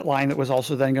a credit line that was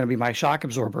also then going to be my shock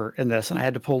absorber in this, and I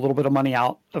had to pull a little bit of money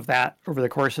out of that over the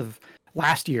course of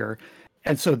last year.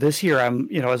 And so this year I'm,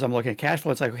 as I'm looking at cash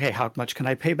flow, it's like, okay, how much can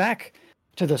I pay back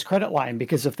to this credit line?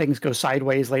 Because if things go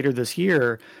sideways later this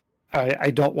year,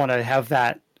 I don't want to have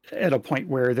that at a point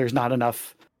where there's not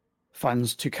enough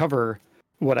funds to cover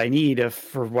what I need if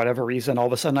for whatever reason all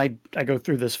of a sudden I go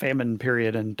through this famine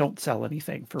period and don't sell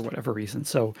anything for whatever reason.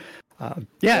 So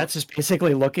it's just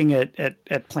basically looking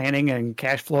at planning and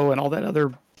cash flow and all that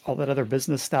other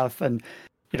business stuff. And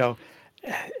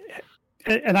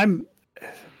and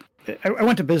I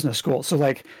went to business school, so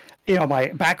like my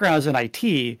background is in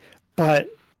IT, but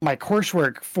my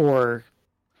coursework for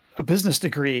a business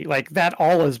degree, like that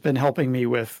all has been helping me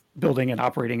with building and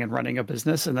operating and running a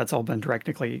business, and that's all been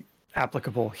directly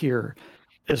applicable here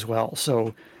as well.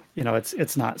 So,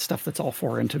 it's not stuff that's all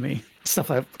foreign to me. It's stuff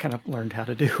I've kind of learned how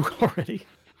to do already.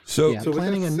 So, yeah,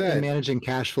 planning and managing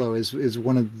cash flow is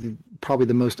one of the probably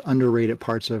the most underrated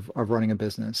parts of running a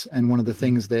business, and one of the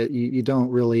things that you don't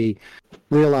really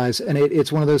realize. And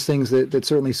it's one of those things that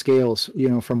certainly scales,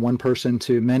 from one person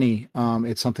to many.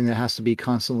 It's something that has to be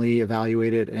constantly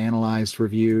evaluated, analyzed,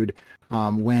 reviewed.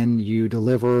 When you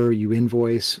deliver, you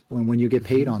invoice, when you get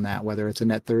paid on that, whether it's a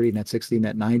net 30, net 60,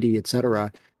 net 90, et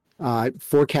cetera.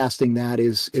 Forecasting that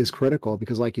is critical,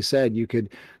 because like you said, you could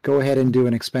go ahead and do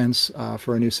an expense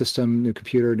for a new system, new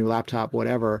computer, new laptop,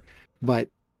 whatever. But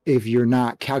if you're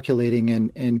not calculating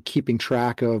and keeping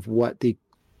track of what the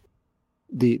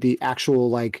actual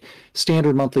like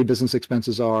standard monthly business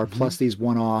expenses are, plus these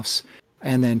one-offs,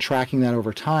 and then tracking that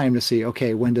over time to see,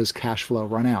 okay, when does cash flow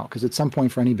run out? Because at some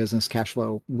point for any business, cash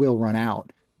flow will run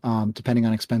out. Depending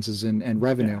on expenses and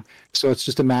revenue. Yeah. So it's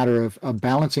just a matter of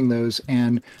balancing those,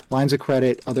 and lines of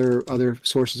credit, other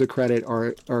sources of credit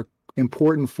are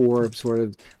important for sort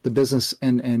of the business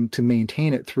and to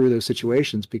maintain it through those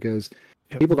situations, because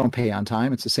people don't pay on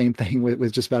time. It's the same thing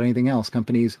with just about anything else.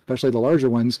 Companies, especially the larger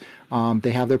ones,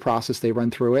 they have their process, they run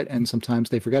through it, and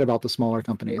sometimes they forget about the smaller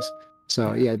companies.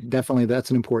 So yeah, definitely that's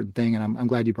an important thing, and I'm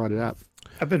glad you brought it up.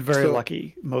 I've been very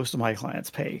lucky. Most of my clients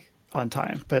pay on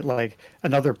time, but like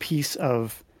another piece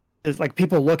of is like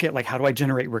people look at like, how do I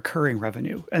generate recurring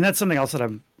revenue? And that's something else that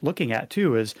I'm looking at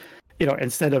too, is,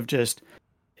 instead of just,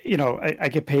 I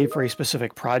get paid for a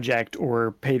specific project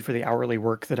or paid for the hourly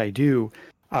work that I do.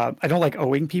 I don't like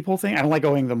owing people things. I don't like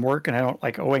owing them work, and I don't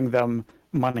like owing them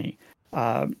money.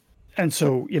 And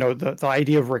so, the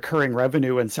idea of recurring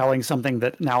revenue and selling something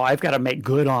that now I've got to make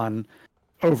good on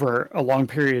over a long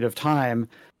period of time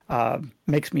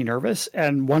makes me nervous.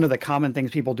 And one of the common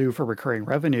things people do for recurring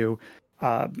revenue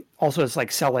also is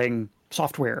like selling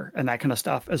software and that kind of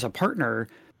stuff as a partner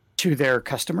to their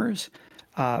customers.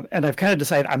 And I've kind of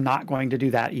decided I'm not going to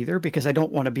do that either, because I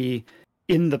don't want to be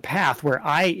in the path where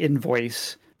I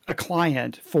invoice a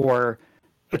client for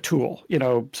a tool,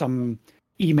 some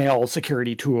email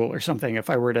security tool or something. If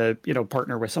I were to,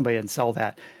 partner with somebody and sell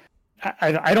that,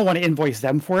 I don't want to invoice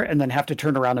them for it and then have to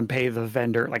turn around and pay the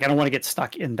vendor. Like, I don't want to get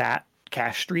stuck in that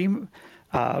cash stream.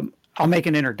 I'll make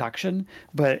an introduction,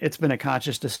 but it's been a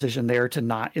conscious decision there to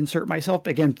not insert myself.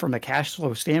 Again, from a cash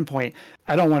flow standpoint,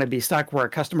 I don't want to be stuck where a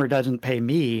customer doesn't pay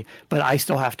me, but I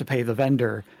still have to pay the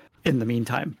vendor in the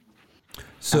meantime.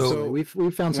 So we've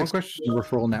found some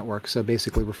referral networks. So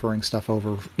basically referring stuff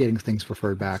over, getting things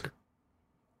referred back.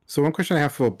 So one question I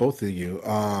have for both of you.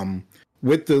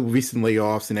 With the recent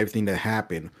layoffs and everything that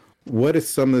happened, what's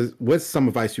some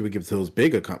advice you would give to those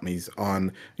bigger companies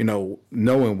on,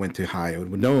 knowing when to hire,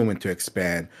 knowing when to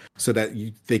expand, so that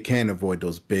they can avoid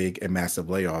those big and massive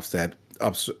layoffs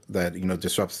that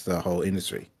disrupts the whole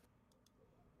industry?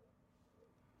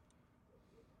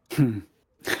 Yeah,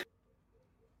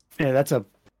 that's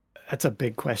a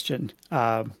big question.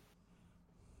 And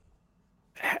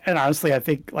honestly, I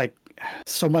think like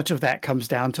so much of that comes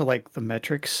down to like the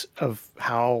metrics of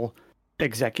how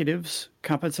executives'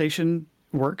 compensation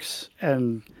works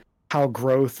and how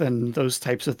growth and those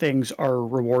types of things are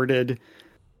rewarded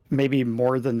maybe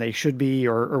more than they should be,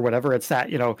 or whatever. It's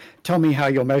that, tell me how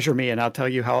you'll measure me and I'll tell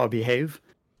you how I'll behave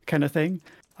kind of thing.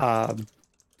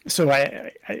 So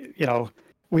I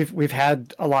we've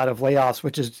had a lot of layoffs,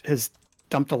 which has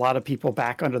dumped a lot of people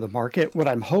back onto the market. What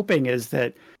I'm hoping is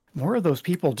that more of those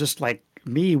people, just like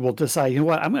me, will decide,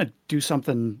 I'm going to do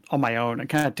something on my own and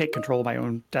kind of take control of my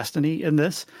own destiny in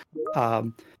this.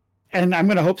 And I'm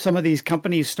going to hope some of these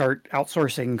companies start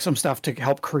outsourcing some stuff to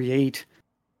help create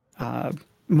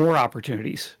more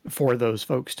opportunities for those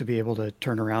folks to be able to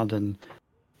turn around and,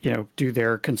 do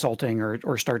their consulting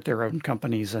or start their own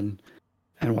companies and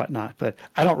whatnot. But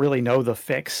I don't really know the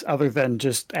fix, other than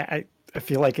just, I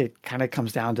feel like it kind of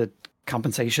comes down to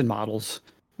compensation models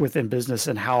within business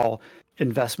and how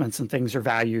investments and things are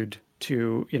valued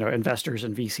to, investors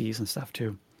and VCs and stuff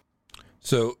too.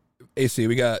 So AC,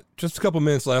 we got just a couple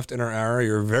minutes left in our hour.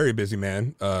 You're a very busy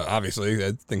man. Obviously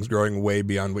that things growing way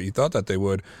beyond what you thought that they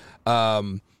would.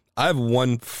 I have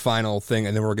one final thing,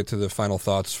 and then we'll get to the final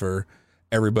thoughts for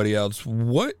everybody else.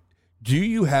 What do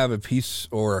you have a piece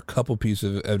or a couple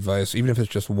pieces of advice, even if it's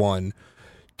just one,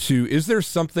 is there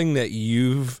something that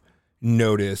you've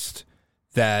noticed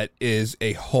that is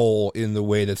a hole in the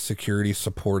way that security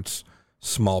supports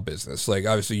small business? Like,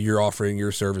 obviously you're offering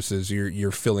your services,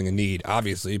 you're filling a need.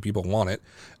 Obviously people want it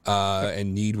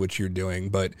and need what you're doing,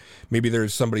 but maybe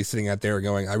there's somebody sitting out there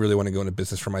going, I really want to go into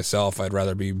business for myself. I'd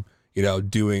rather be,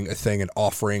 doing a thing and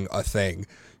offering a thing.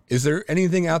 Is there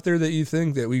anything out there that you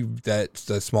think that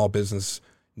the small business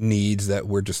needs that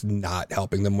we're just not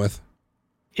helping them with?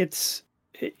 It's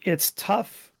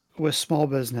tough with small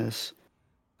business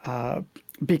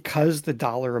because the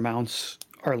dollar amounts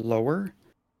are lower,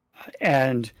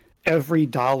 and every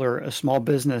dollar a small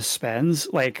business spends,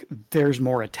 like, there's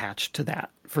more attached to that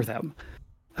for them,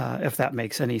 if that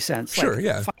makes any sense. Sure, like,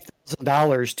 yeah.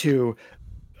 $5,000 to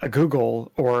a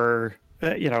Google or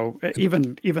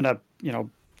even a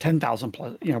 10,000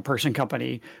 plus person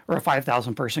company or a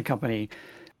 5,000 person company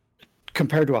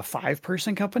compared to a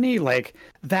 5-person company, like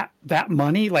that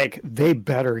money, like they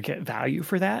better get value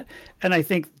for that. And I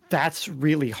think that's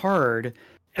really hard.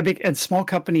 And small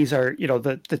companies are,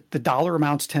 the dollar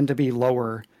amounts tend to be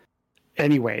lower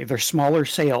anyway. They're smaller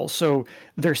sales, so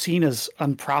they're seen as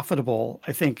unprofitable,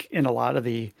 I think, in a lot of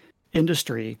the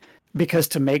industry, because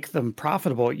to make them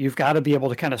profitable, you've got to be able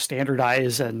to kind of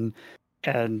standardize and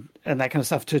that kind of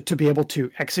stuff to be able to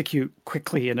execute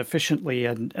quickly and efficiently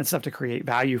and stuff to create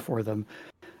value for them.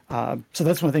 So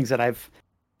that's one of the things that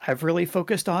I've really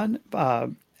focused on.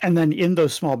 And then in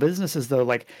those small businesses, though,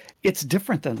 like, it's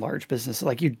different than large businesses.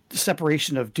 Like,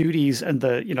 separation of duties and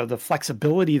the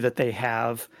flexibility that they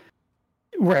have,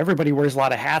 where everybody wears a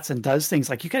lot of hats and does things,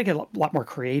 like, you got to get a lot more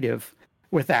creative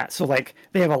with that. So, like,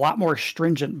 they have a lot more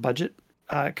stringent budget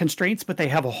constraints, but they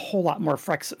have a whole lot more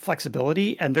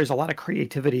flexibility, and there's a lot of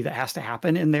creativity that has to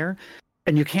happen in there,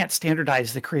 and you can't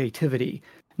standardize the creativity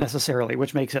necessarily,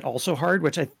 which makes it also hard,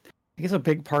 which I think is a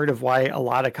big part of why a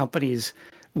lot of companies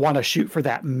want to shoot for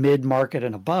that mid-market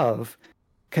and above,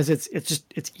 because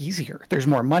it's easier. There's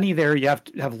more money there. You have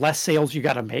to have less sales you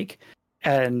got to make,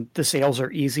 and the sales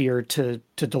are easier to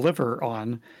deliver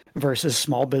on, versus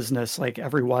small business. Like,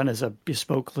 everyone is a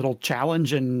bespoke little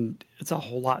challenge, and it's a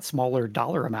whole lot smaller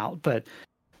dollar amount. But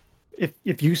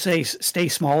if you say stay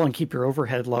small and keep your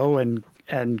overhead low and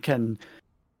can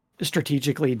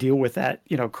strategically deal with that,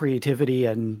 creativity,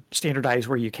 and standardize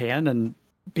where you can and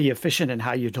be efficient in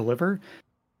how you deliver,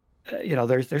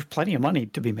 there's plenty of money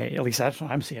to be made. At least that's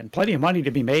what I'm seeing. Plenty of money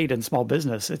to be made in small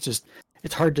business.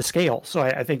 It's hard to scale. So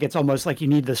I think it's almost like you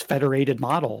need this federated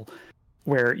model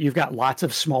where you've got lots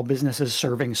of small businesses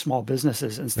serving small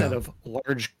businesses instead of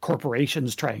large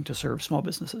corporations trying to serve small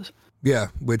businesses. Yeah,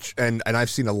 and I've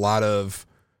seen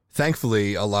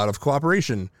thankfully, a lot of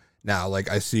cooperation now. Like,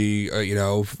 I see,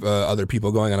 other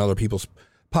people going on other people's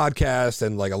podcasts,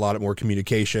 and like a lot more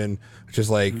communication, which is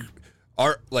like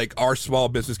our small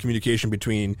business communication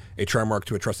between a Trimark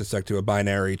to a Trusted Sec to a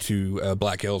Binary to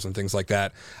Black Hills and things like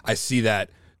that. I see that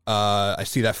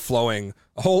flowing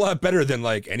a whole lot better than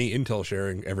like any Intel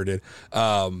sharing ever did.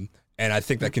 And I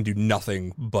think that can do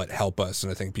nothing but help us.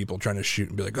 And I think people trying to shoot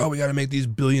and be like, oh, we got to make these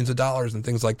billions of dollars and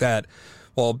things like that.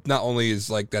 Well, not only is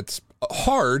like that's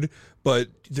hard, but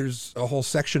there's a whole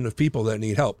section of people that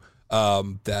need help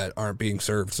that aren't being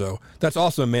served. So that's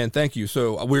awesome, man. Thank you.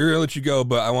 So we're going to let you go,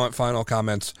 but I want final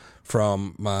comments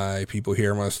from my people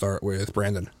here. I'm going to start with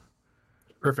Brandon.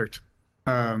 Perfect.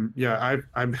 Yeah,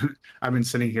 I've been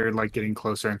sitting here like getting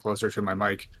closer and closer to my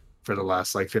mic for the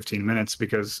last like 15 minutes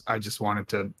because I just wanted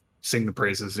to sing the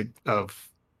praises of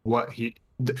what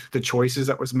the choices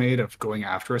that was made of going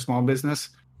after a small business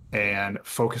and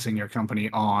focusing your company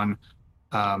on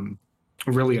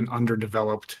really an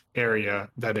underdeveloped area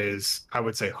that is, I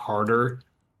would say, harder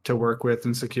to work with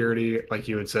in security. Like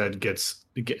you had said,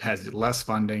 has less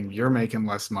funding. You're making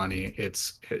less money.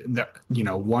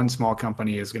 One small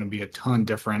company is going to be a ton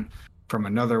different from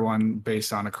another one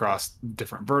based on across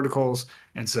different verticals.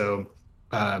 And so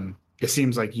it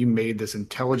seems like you made this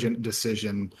intelligent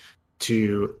decision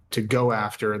to go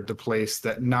after the place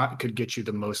that not could get you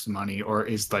the most money or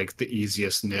is like the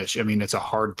easiest niche. I mean, it's a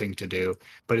hard thing to do,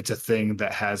 but it's a thing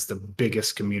that has the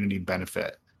biggest community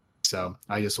benefit. So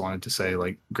I just wanted to say,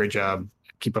 like, great job.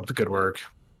 Keep up the good work.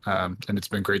 And it's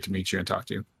been great to meet you and talk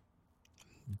to you.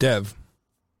 Dev.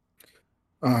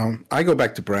 I go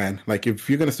back to brand. Like, if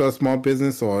you're going to start a small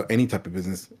business or any type of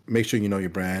business, make sure you know your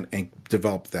brand and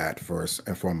develop that first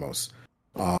and foremost.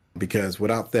 Because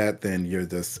without that, then you're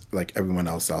just like everyone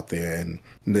else out there, and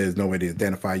there's no way to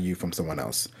identify you from someone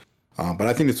else. But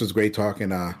I think this was great talk,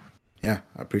 and yeah,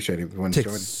 I appreciate it. It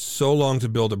takes so long to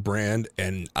build a brand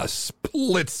and a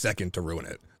split second to ruin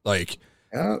it. Like,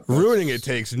 ruining it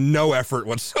takes no effort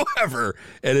whatsoever.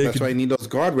 And that's why you need those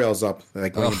guardrails up,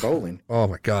 like when you're bowling. Oh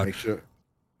my God. Make sure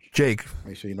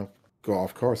you don't go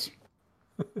off course.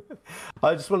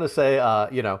 I just want to say,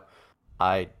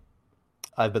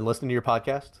 I've been listening to your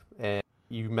podcast, and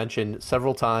you mentioned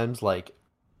several times like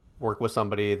work with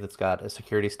somebody that's got a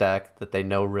security stack that they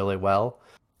know really well.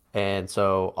 And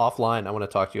so offline, I want to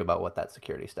talk to you about what that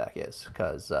security stack is,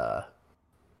 because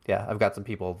yeah, I've got some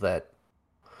people that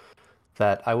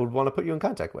I would want to put you in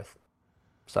contact with.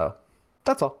 So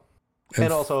that's all.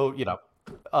 And also, you know,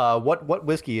 what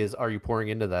whiskey are you pouring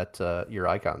into that your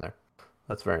icon there?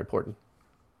 That's very important.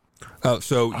 Oh,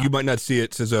 so you might not see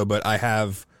it, CISO, but I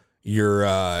have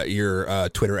your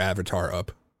Twitter avatar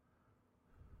up.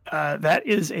 That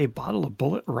is a bottle of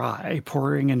Bullet Rye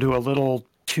pouring into a little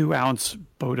 2-ounce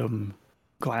Bodum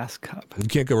glass cup. You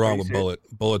can't go wrong with Bullet.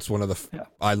 Bullet's one of the.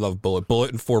 I love Bullet.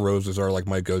 Bullet and Four Roses are like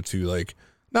my go-to, like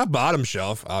not bottom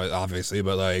shelf, obviously,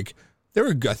 but like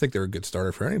I think they're a good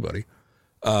starter for anybody.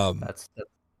 That's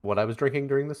what I was drinking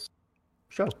during this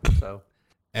show. So,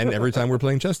 and every time we're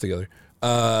playing chess together.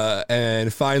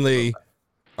 And finally,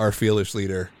 our fearless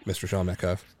leader, Mr. Sean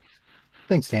Metcalf.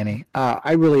 Thanks, Danny.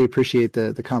 I really appreciate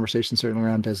the conversation, certainly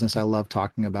around business. I love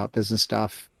talking about business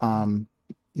stuff.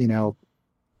 You know,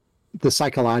 the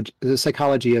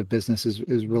psychology of business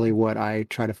is really what I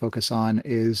try to focus on.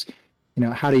 Is, you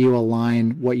know, how do you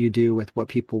align what you do with what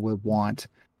people would want?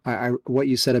 What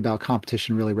you said about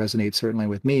competition really resonates certainly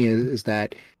with me. Is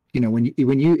that, you know,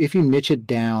 if you niche it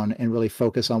down and really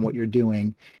focus on what you're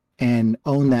doing and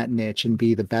own that niche and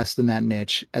be the best in that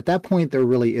niche, at that point there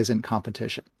really isn't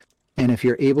competition. And if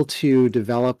you're able to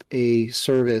develop a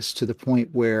service to the point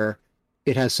where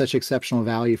it has such exceptional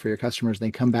value for your customers,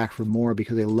 they come back for more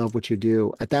because they love what you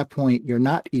do, at that point you're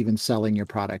not even selling your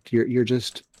product. You're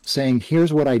just saying,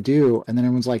 here's what I do, and then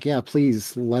everyone's like, yeah,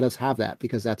 please let us have that,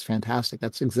 because that's fantastic.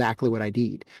 That's exactly what I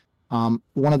need. One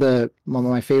of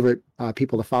my favorite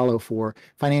people to follow for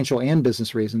financial and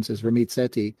business reasons is Ramit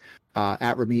Sethi,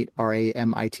 at Ramit,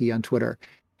 RAMIT on Twitter.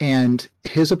 And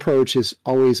his approach is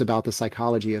always about the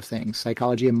psychology of things,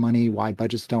 psychology of money, why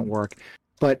budgets don't work,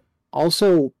 but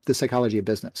also the psychology of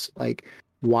business. Like,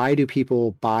 why do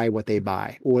people buy what they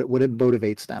buy? What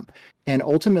motivates them? And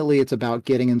ultimately, it's about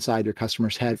getting inside your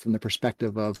customer's head from the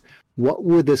perspective of, what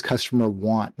would this customer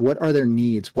want? What are their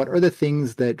needs? What are the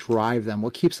things that drive them?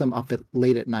 What keeps them up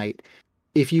late at night?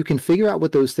 If you can figure out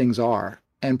what those things are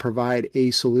and provide a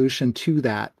solution to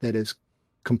that is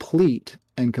complete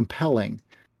and compelling,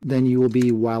 then you will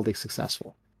be wildly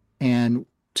successful. And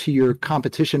to your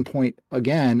competition point,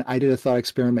 again, I did a thought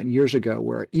experiment years ago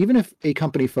where even if a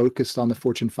company focused on the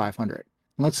Fortune 500,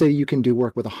 let's say you can do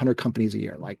work with 100 companies a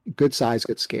year, like good size,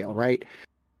 good scale, right?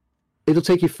 It'll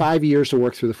take you 5 years to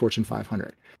work through the Fortune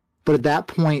 500. But at that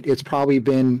point, it's probably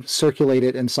been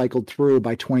circulated and cycled through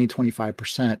by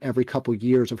 20-25% every couple of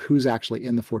years of who's actually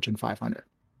in the Fortune 500.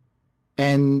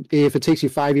 And if it takes you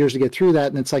 5 years to get through that,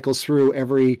 and it cycles through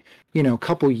every,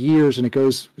 couple years, and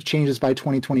it changes by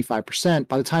 20-25%,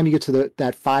 by the time you get to that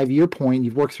 5-year point,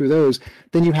 you've worked through those,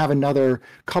 then you have another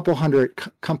couple hundred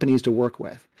companies to work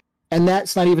with. And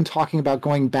that's not even talking about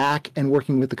going back and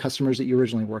working with the customers that you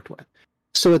originally worked with.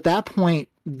 So at that point,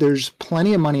 there's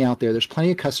plenty of money out there. There's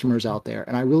plenty of customers out there.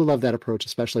 And I really love that approach,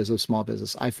 especially as a small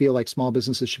business. I feel like small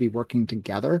businesses should be working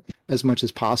together as much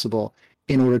as possible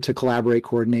in order to collaborate,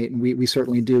 coordinate. And we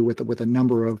certainly do with a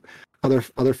number of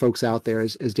other folks out there,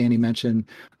 as Danny mentioned,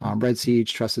 Red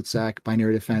Siege, Trusted Sec,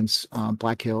 Binary Defense,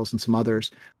 Black Hills, and some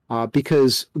others,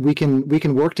 because we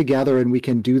can work together and we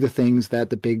can do the things that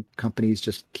the big companies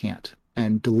just can't,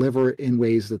 and deliver in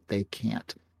ways that they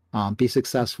can't, be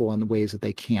successful in the ways that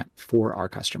they can't for our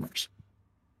customers.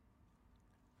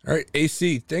 All right,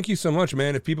 AC, thank you so much,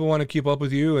 man. If people want to keep up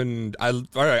with you, and I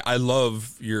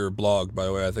love your blog, by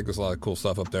the way. I think there's a lot of cool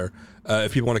stuff up there.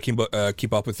 If people want to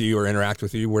keep up with you or interact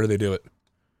with you, where do they do it?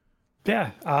 Yeah,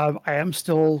 I am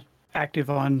still active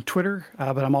on Twitter,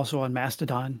 but I'm also on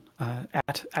Mastodon,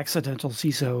 at Accidental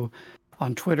CISO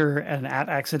on Twitter, and at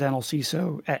Accidental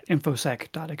CISO at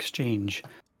infosec.exchange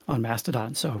on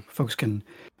Mastodon. So folks can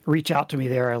reach out to me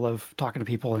there. I love talking to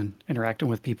people and interacting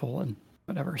with people and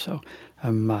whatever. So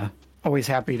I'm always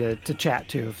happy to chat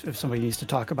too. If somebody needs to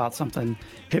talk about something,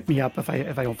 hit me up. If I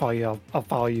don't follow you, I'll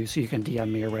follow you, so you can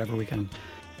DM me or whatever. We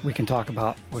can talk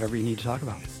about whatever you need to talk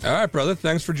about. All right, brother.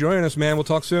 Thanks for joining us, man. We'll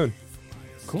talk soon.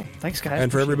 Cool. Thanks, guys.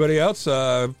 And for everybody else,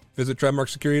 visit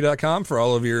TrimarkSecurity.com for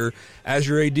all of your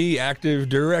Azure AD, Active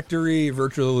Directory,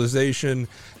 virtualization,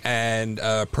 and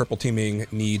purple teaming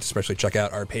needs. Especially check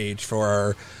out our page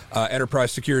for our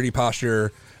enterprise security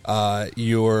posture,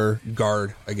 your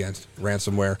guard against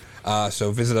ransomware.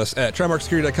 So visit us at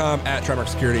TrimarkSecurity.com, at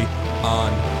TrimarkSecurity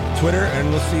on Twitter, and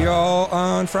we'll see y'all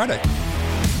on Friday.